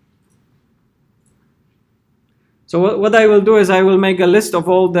 So what I will do is I will make a list of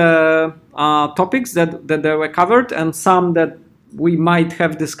all the topics that they were covered and some that we might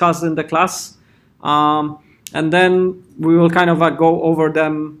have discussed in the class. And then we will kind of go over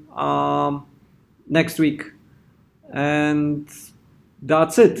them next week. And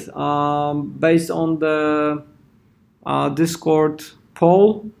that's it. Based on the Discord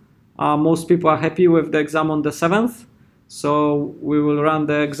poll, most people are happy with the exam on the 7th. So we will run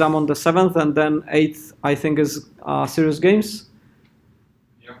the exam on the 7th, and then 8th, I think, is serious games.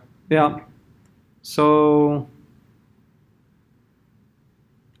 Yeah. Yeah. So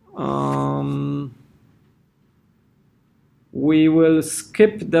we will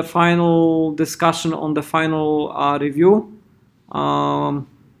skip the final discussion on the final review. What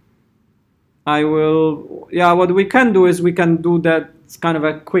we can do is we can do that kind of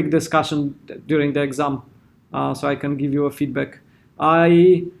a quick discussion during the exam, so I can give you a feedback.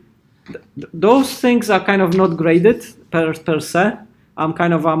 Those things are kind of not graded per se. I'm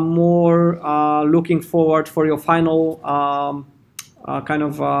kind of more looking forward for your final kind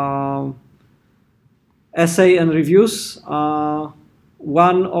of essay and reviews.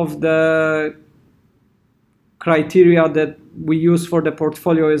 One of the criteria that we use for the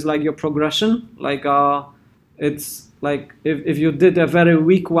portfolio is like your progression. Like it's like if you did a very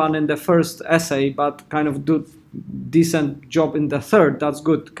weak one in the first essay, but kind of do decent job in the third, that's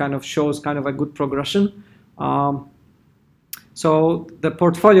good. Kind of shows kind of a good progression. So the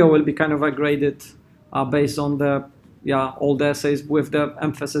portfolio will be kind of graded based on the all the essays with the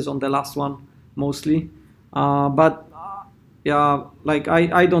emphasis on the last one mostly. But like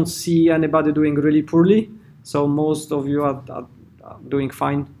I don't see anybody doing really poorly. So most of you are doing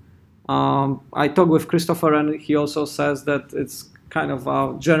fine. I talked with Christopher, and he also says that it's kind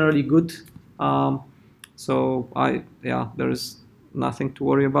of generally good. So there is nothing to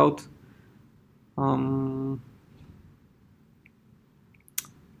worry about.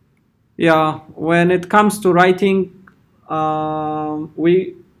 When it comes to writing,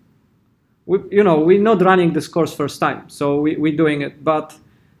 we're not running this course first time, so we're doing it. But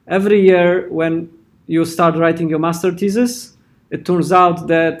every year when you start writing your master thesis, it turns out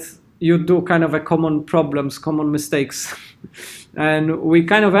that you do kind of a common problems, common mistakes. And we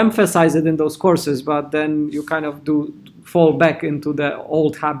kind of emphasize it in those courses, but then you kind of do fall back into the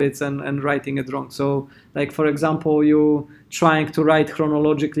old habits and writing it wrong. So like, for example, you trying to write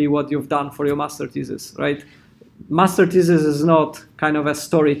chronologically what you've done for your master thesis, right? Master thesis is not kind of a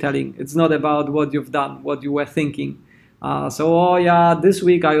storytelling. It's not about what you've done, what you were thinking. This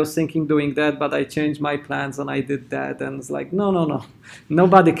week I was thinking doing that, but I changed my plans and I did that. And it's like, no,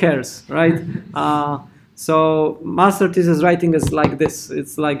 nobody cares, right? So master thesis writing is like this.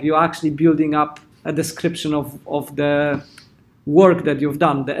 It's like you're actually building up a description of the work that you've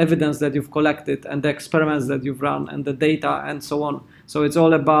done, the evidence that you've collected, and the experiments that you've run, and the data, and so on. So it's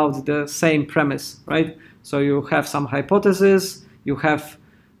all about the same premise, right? So you have some hypothesis, you have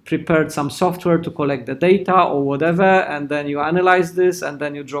prepared some software to collect the data or whatever, and then you analyze this, and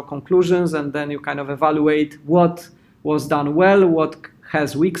then you draw conclusions, and then you kind of evaluate what was done well, what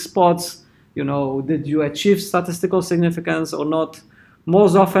has weak spots, did you achieve statistical significance or not?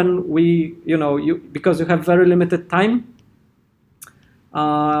 Most often because you have very limited time,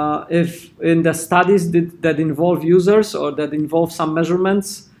 if in the studies that involve users or that involve some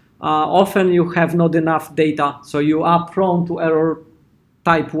measurements, often you have not enough data, so you are prone to error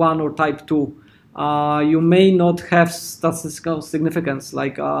type 1 or type 2. You may not have statistical significance.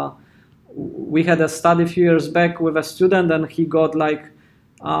 Like we had a study a few years back with a student, and he got like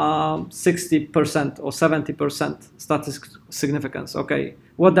 60% or 70% statistical significance. Okay,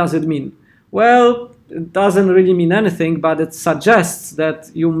 what does it mean? Well, it doesn't really mean anything, but it suggests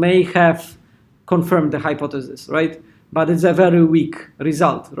that you may have confirmed the hypothesis, right? But it's a very weak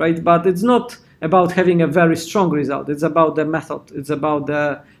result, right? But it's not about having a very strong result. It's about the method. It's about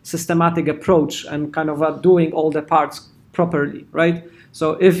the systematic approach and kind of doing all the parts properly, right?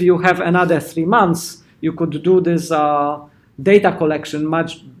 So if you have another 3 months, you could do this data collection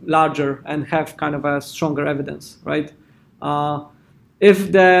much larger and have kind of a stronger evidence, right?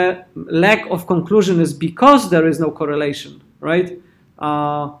 If the lack of conclusion is because there is no correlation, right?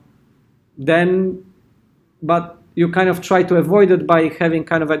 But you kind of try to avoid it by having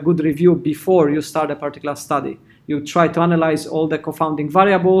kind of a good review before you start a particular study. You try to analyze all the confounding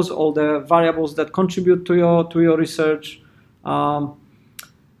variables, all the variables that contribute to your research.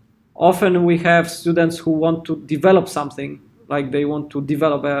 Often we have students who want to develop something, like they want to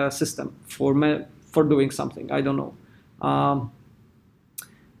develop a system for doing something, I don't know.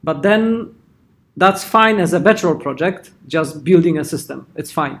 But then that's fine as a bachelor project, just building a system,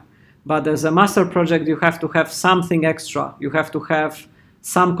 it's fine. But as a master project, you have to have something extra. You have to have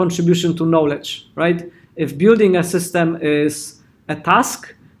some contribution to knowledge, right? If building a system is a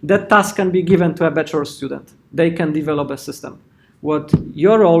task, that task can be given to a bachelor student. They can develop a system. What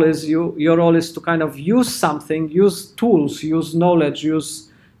your role is, your role is to kind of use something, use tools, use knowledge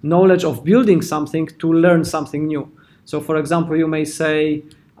of building something to learn something new. So for example, you may say,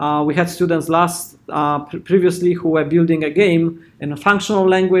 we had students previously who were building a game in a functional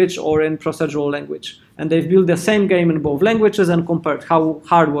language or in procedural language. And they've built the same game in both languages and compared how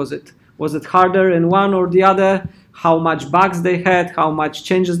hard was it. Was it harder in one or the other? How much bugs they had, how much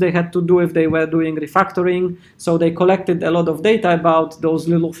changes they had to do if they were doing refactoring. So they collected a lot of data about those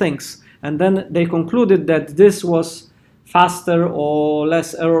little things. And then they concluded that this was faster or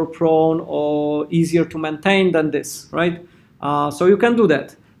less error prone or easier to maintain than this, right? So you can do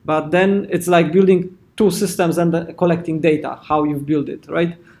that. But then it's like building 2 systems and collecting data, how you've built it,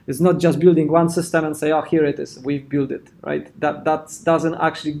 right? It's not just building one system and say, oh, here it is, we've built it, right? That doesn't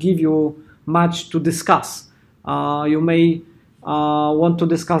actually give you much to discuss. You may want to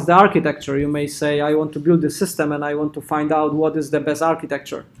discuss the architecture. You may say, I want to build this system and I want to find out what is the best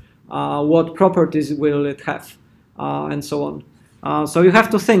architecture. what properties will it have, and so on. So you have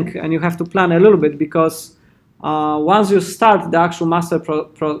to think and you have to plan a little bit, because once you start the actual master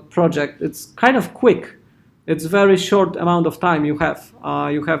project, it's kind of quick. It's very short amount of time you have.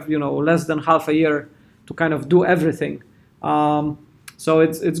 You have, less than half a year to kind of do everything. So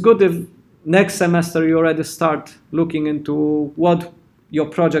it's good if next semester you already start looking into what your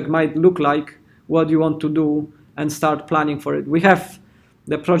project might look like, what you want to do, and start planning for it. We have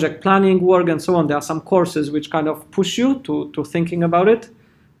the project planning work and so on. There are some courses which kind of push you to thinking about it,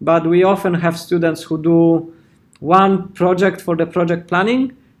 but we often have students who do one project for the project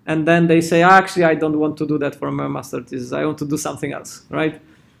planning, and then they say, actually, I don't want to do that for my master thesis. I want to do something else, right?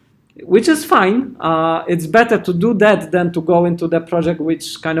 Which is fine. It's better to do that than to go into the project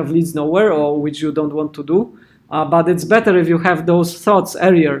which kind of leads nowhere or which you don't want to do. But it's better if you have those thoughts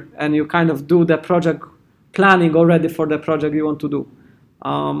earlier and you kind of do the project planning already for the project you want to do.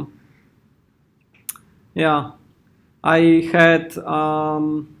 Yeah, I had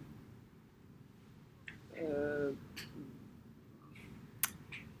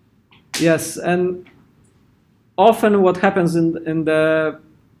yes, and often what happens in the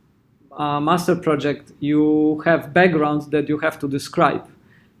master project, you have backgrounds that you have to describe,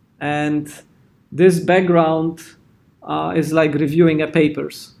 and this background is like reviewing a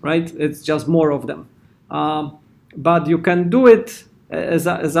papers, right? It's just more of them, but you can do it as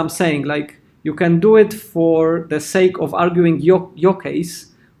I'm saying, like you can do it for the sake of arguing your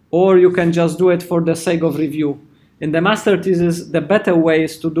case, or you can just do it for the sake of review. In the master thesis, the better way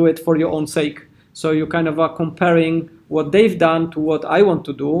is to do it for your own sake. So you kind of are comparing what they've done to what I want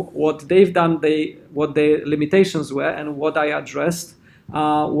to do, what they've done, what their limitations were, and what I addressed,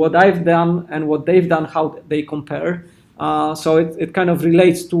 what I've done and what they've done, how they compare. So it kind of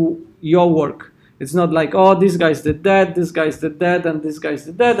relates to your work. It's not like, oh, these guys did that, these guys did that, and these guys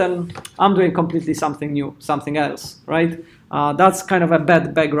did that, and I'm doing completely something new, something else, right? That's kind of a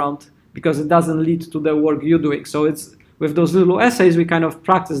bad background, because it doesn't lead to the work you're doing. So it's with those little essays, we kind of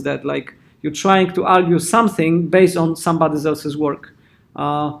practice that, like you're trying to argue something based on somebody else's work.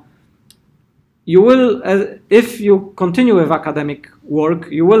 You will, if you continue with academic work,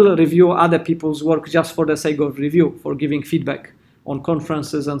 you will review other people's work just for the sake of review, for giving feedback on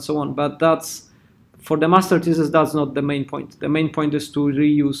conferences and so on. But that's, for the master thesis, that's not the main point. The main point is to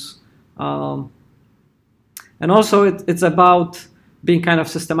reuse. And also it's about being kind of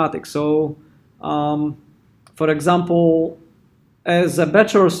systematic. So, for example, as a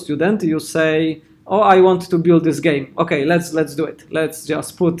bachelor student, you say, oh, I want to build this game. Okay, let's do it. Let's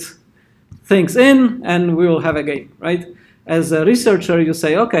just put things in and we will have a game, right? As a researcher, you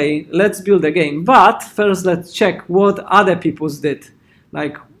say, okay, let's build a game, but first let's check what other people's did.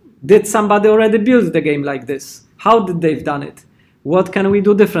 Like, did somebody already build the game like this? How did they've done it? What can we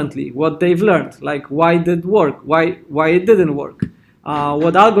do differently? What they've learned? Like, why did it work? Why it didn't work?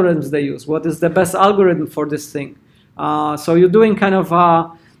 What algorithms they use? What is the best algorithm for this thing? So you're doing kind of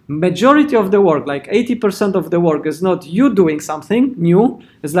a majority of the work, like 80% of the work is not you doing something new.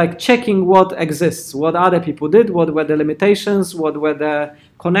 It's like checking what exists, what other people did, what were the limitations, what were the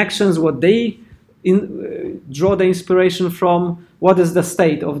connections, what they draw the inspiration from, what is the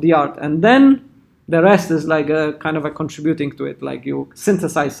state of the art. And then the rest is like a kind of a contributing to it, like you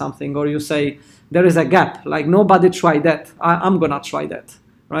synthesize something, or you say, there is a gap, like nobody tried that, I'm gonna try that,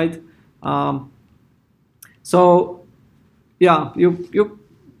 right? So yeah,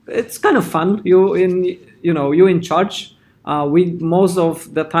 it's kind of fun. You're in charge. Most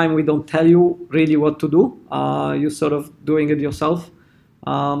of the time we don't tell you really what to do. You're sort of doing it yourself,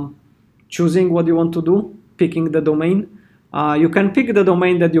 choosing what you want to do, picking the domain. You can pick the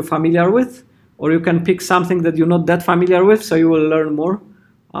domain that you're familiar with, or you can pick something that you're not that familiar with, so you will learn more.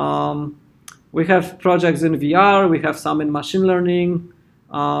 We have projects in VR, we have some in machine learning,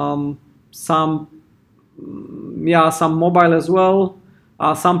 some mobile as well.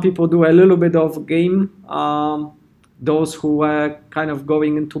 Some people do a little bit of game, those who are kind of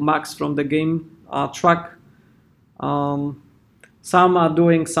going into max from the game track. Some are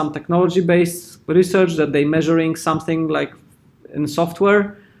doing some technology-based research that they're measuring something like in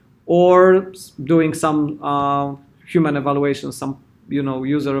software, or doing some human evaluations, some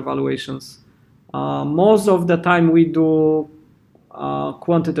user evaluations. Most of the time we do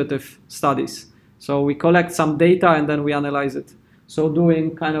quantitative studies. So we collect some data and then we analyze it. So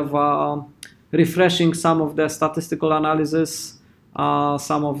doing kind of refreshing some of the statistical analysis,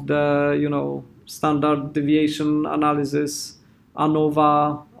 some of the standard deviation analysis,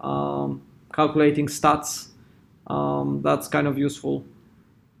 ANOVA, calculating stats. That's kind of useful.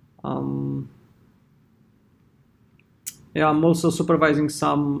 Yeah, I'm also supervising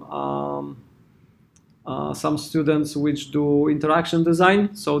some students which do interaction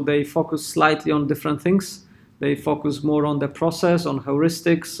design, so they focus slightly on different things. They focus more on the process, on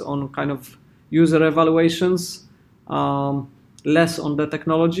heuristics, on kind of user evaluations, less on the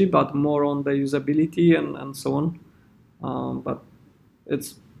technology, but more on the usability and so on. But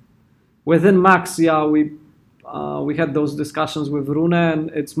it's within Max, yeah, we had those discussions with Rune, and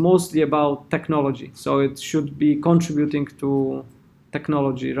it's mostly about technology. So it should be contributing to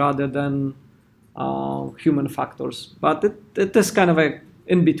technology rather than human factors. But it is kind of a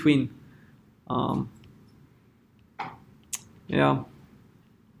in between. Yeah.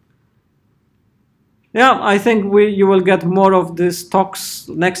 Yeah, I think you will get more of these talks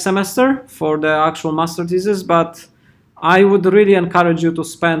next semester for the actual master thesis, but I would really encourage you to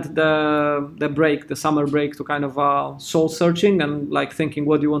spend the break, the summer break, to kind of soul searching and like thinking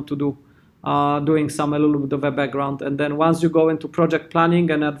what you want to do, doing a little bit of a background, and then once you go into project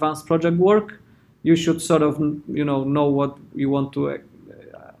planning and advanced project work, you should sort of know what you want to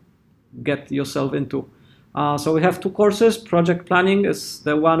get yourself into. So we have 2 courses. Project planning is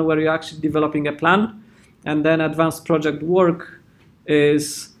the one where you're actually developing a plan, and then advanced project work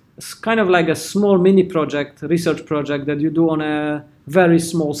is kind of like a small mini project, research project that you do on a very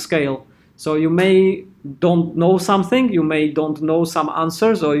small scale. So you may don't know something, you may don't know some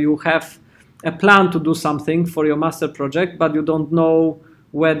answers, or you have a plan to do something for your master project, but you don't know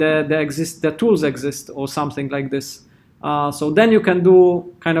whether the tools exist or something like this. So then you can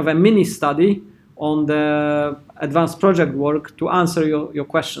do kind of a mini study on the advanced project work to answer your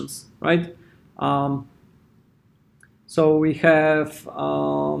questions, right? So we have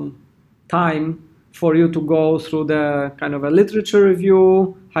time for you to go through the kind of a literature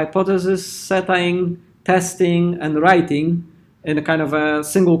review, hypothesis setting, testing, and writing in a kind of a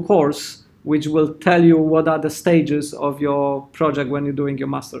single course, which will tell you what are the stages of your project when you're doing your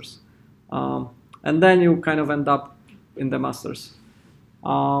masters. And then you kind of end up in the masters.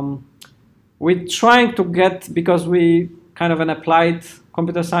 We're trying to get, because we kind of an applied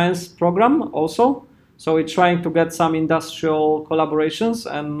computer science program also, so we're trying to get some industrial collaborations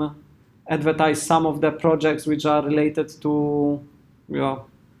and advertise some of the projects which are related to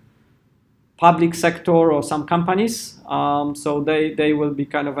public sector or some companies. So they will be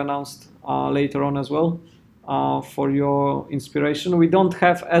kind of announced later on as well for your inspiration. We don't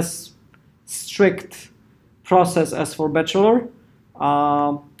have as strict process as for bachelor,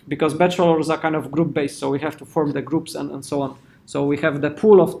 because bachelors are kind of group-based, so we have to form the groups and so on. So we have the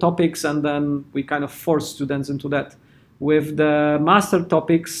pool of topics, and then we kind of force students into that. With the master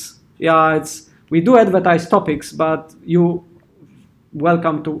topics, yeah, we do advertise topics, but you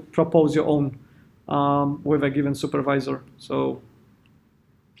welcome to propose your own with a given supervisor. So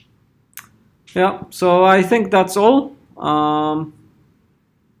yeah, so I think that's all.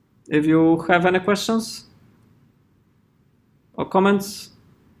 If you have any questions or comments.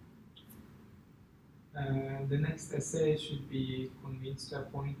 The next essay should be convinced to a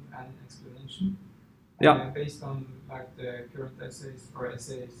point and explanation. Yeah. Based on like the current essays or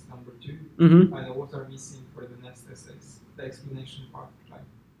essays number 2, what are missing for the next essays? The explanation part, like,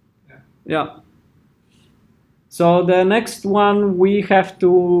 yeah. Yeah. So the next one, we have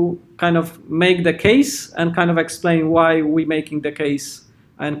to kind of make the case and kind of explain why we're making the case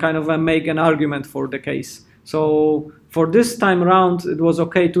and kind of make an argument for the case. So for this time around, it was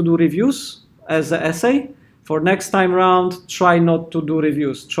okay to do reviews as an essay. For next time round, try not to do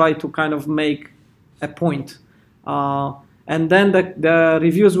reviews. Try to kind of make a point. And then the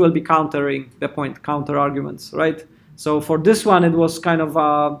reviews will be countering the point, counter arguments, right? So for this one, it was kind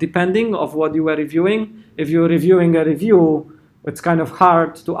of depending of what you were reviewing. If you're reviewing a review, it's kind of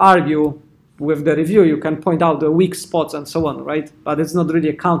hard to argue with the review. You can point out the weak spots and so on, right? But it's not really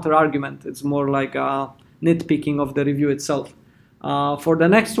a counter argument. It's more like a nitpicking of the review itself. For the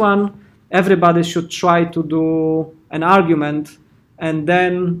next one, everybody should try to do an argument, and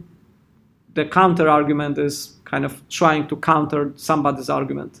then the counter argument is kind of trying to counter somebody's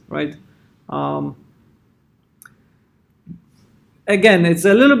argument, right? Again, it's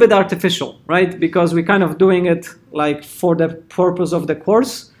a little bit artificial, right? Because we're kind of doing it like for the purpose of the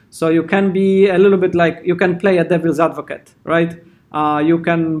course. So you can be a little bit like, you can play a devil's advocate, right? You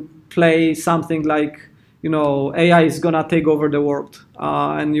can play something like, you know, AI is gonna take over the world,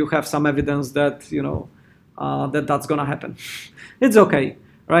 and you have some evidence that, you know, that's gonna happen. It's okay,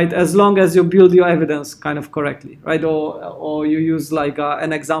 right? As long as you build your evidence kind of correctly, right? Or you use like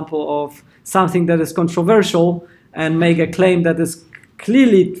an example of something that is controversial and make a claim that is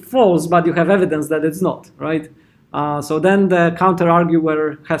clearly false, but you have evidence that it's not, right? So then the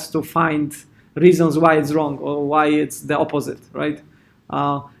counter-arguer has to find reasons why it's wrong or why it's the opposite, right?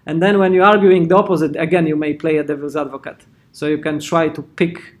 And then when you're arguing the opposite, again, you may play a devil's advocate. So you can try to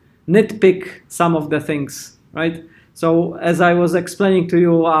nitpick some of the things, right? So as I was explaining to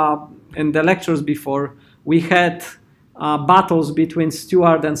you in the lectures before, we had battles between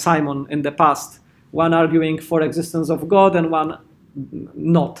Stuart and Simon in the past, one arguing for existence of God and one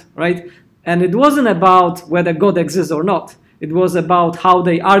not, right? And it wasn't about whether God exists or not. It was about how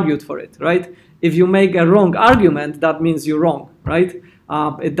they argued for it, right? If you make a wrong argument, that means you're wrong, right?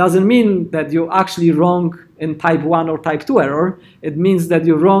 It doesn't mean that you're actually wrong in type 1 or type 2 error. It means that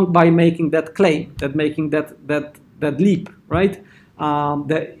you're wrong by making that claim, making that leap, right?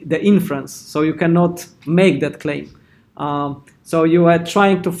 The inference. So you cannot make that claim. So you are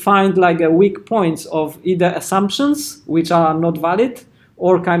trying to find like a weak points of either assumptions which are not valid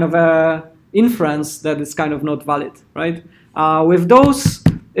or kind of a inference that is kind of not valid, right? With those,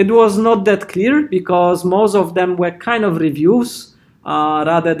 it was not that clear because most of them were kind of reviews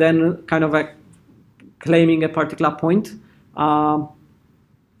rather than kind of claiming a particular point.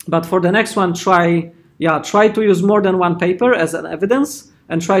 But for the next one, try to use more than one paper as an evidence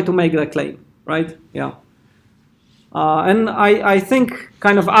and try to make the claim, right? Yeah. And I think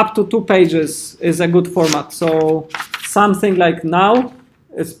kind of up to 2 pages is a good format. So something like now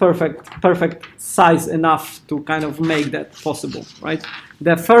is perfect size enough to kind of make that possible, right?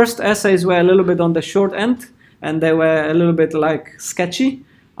 The first essays were a little bit on the short end, and they were a little bit like sketchy.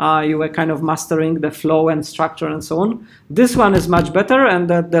 You were kind of mastering the flow and structure and so on. This one is much better, and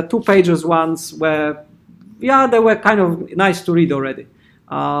the 2 pages ones were, they were kind of nice to read already.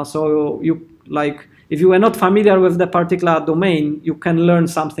 So you like, if you were not familiar with the particular domain, you can learn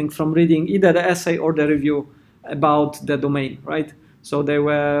something from reading either the essay or the review about the domain, right? So they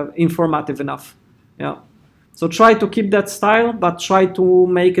were informative enough, yeah. So try to keep that style, but try to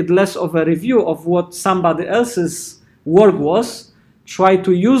make it less of a review of what somebody else's work was. Try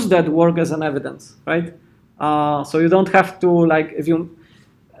to use that work as an evidence, right? So you don't have to, like,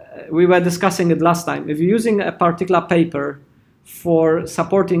 we were discussing it last time. If you're using a particular paper for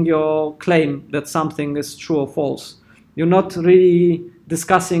supporting your claim that something is true or false, you're not really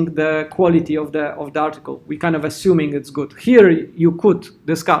discussing the quality of the article. We're kind of assuming it's good. Here you could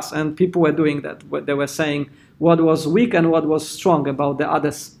discuss, and people were doing that. They were saying what was weak and what was strong about the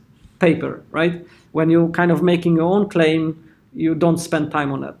other paper, right? When you're kind of making your own claim, you don't spend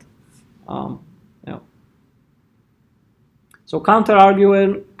time on it. Yeah. So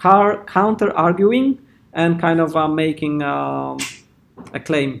counter-arguing and kind of making a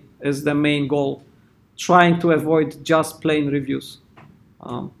claim is the main goal. Trying to avoid just plain reviews.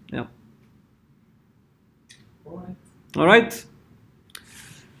 Yeah. All right.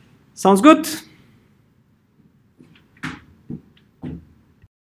 Sounds good.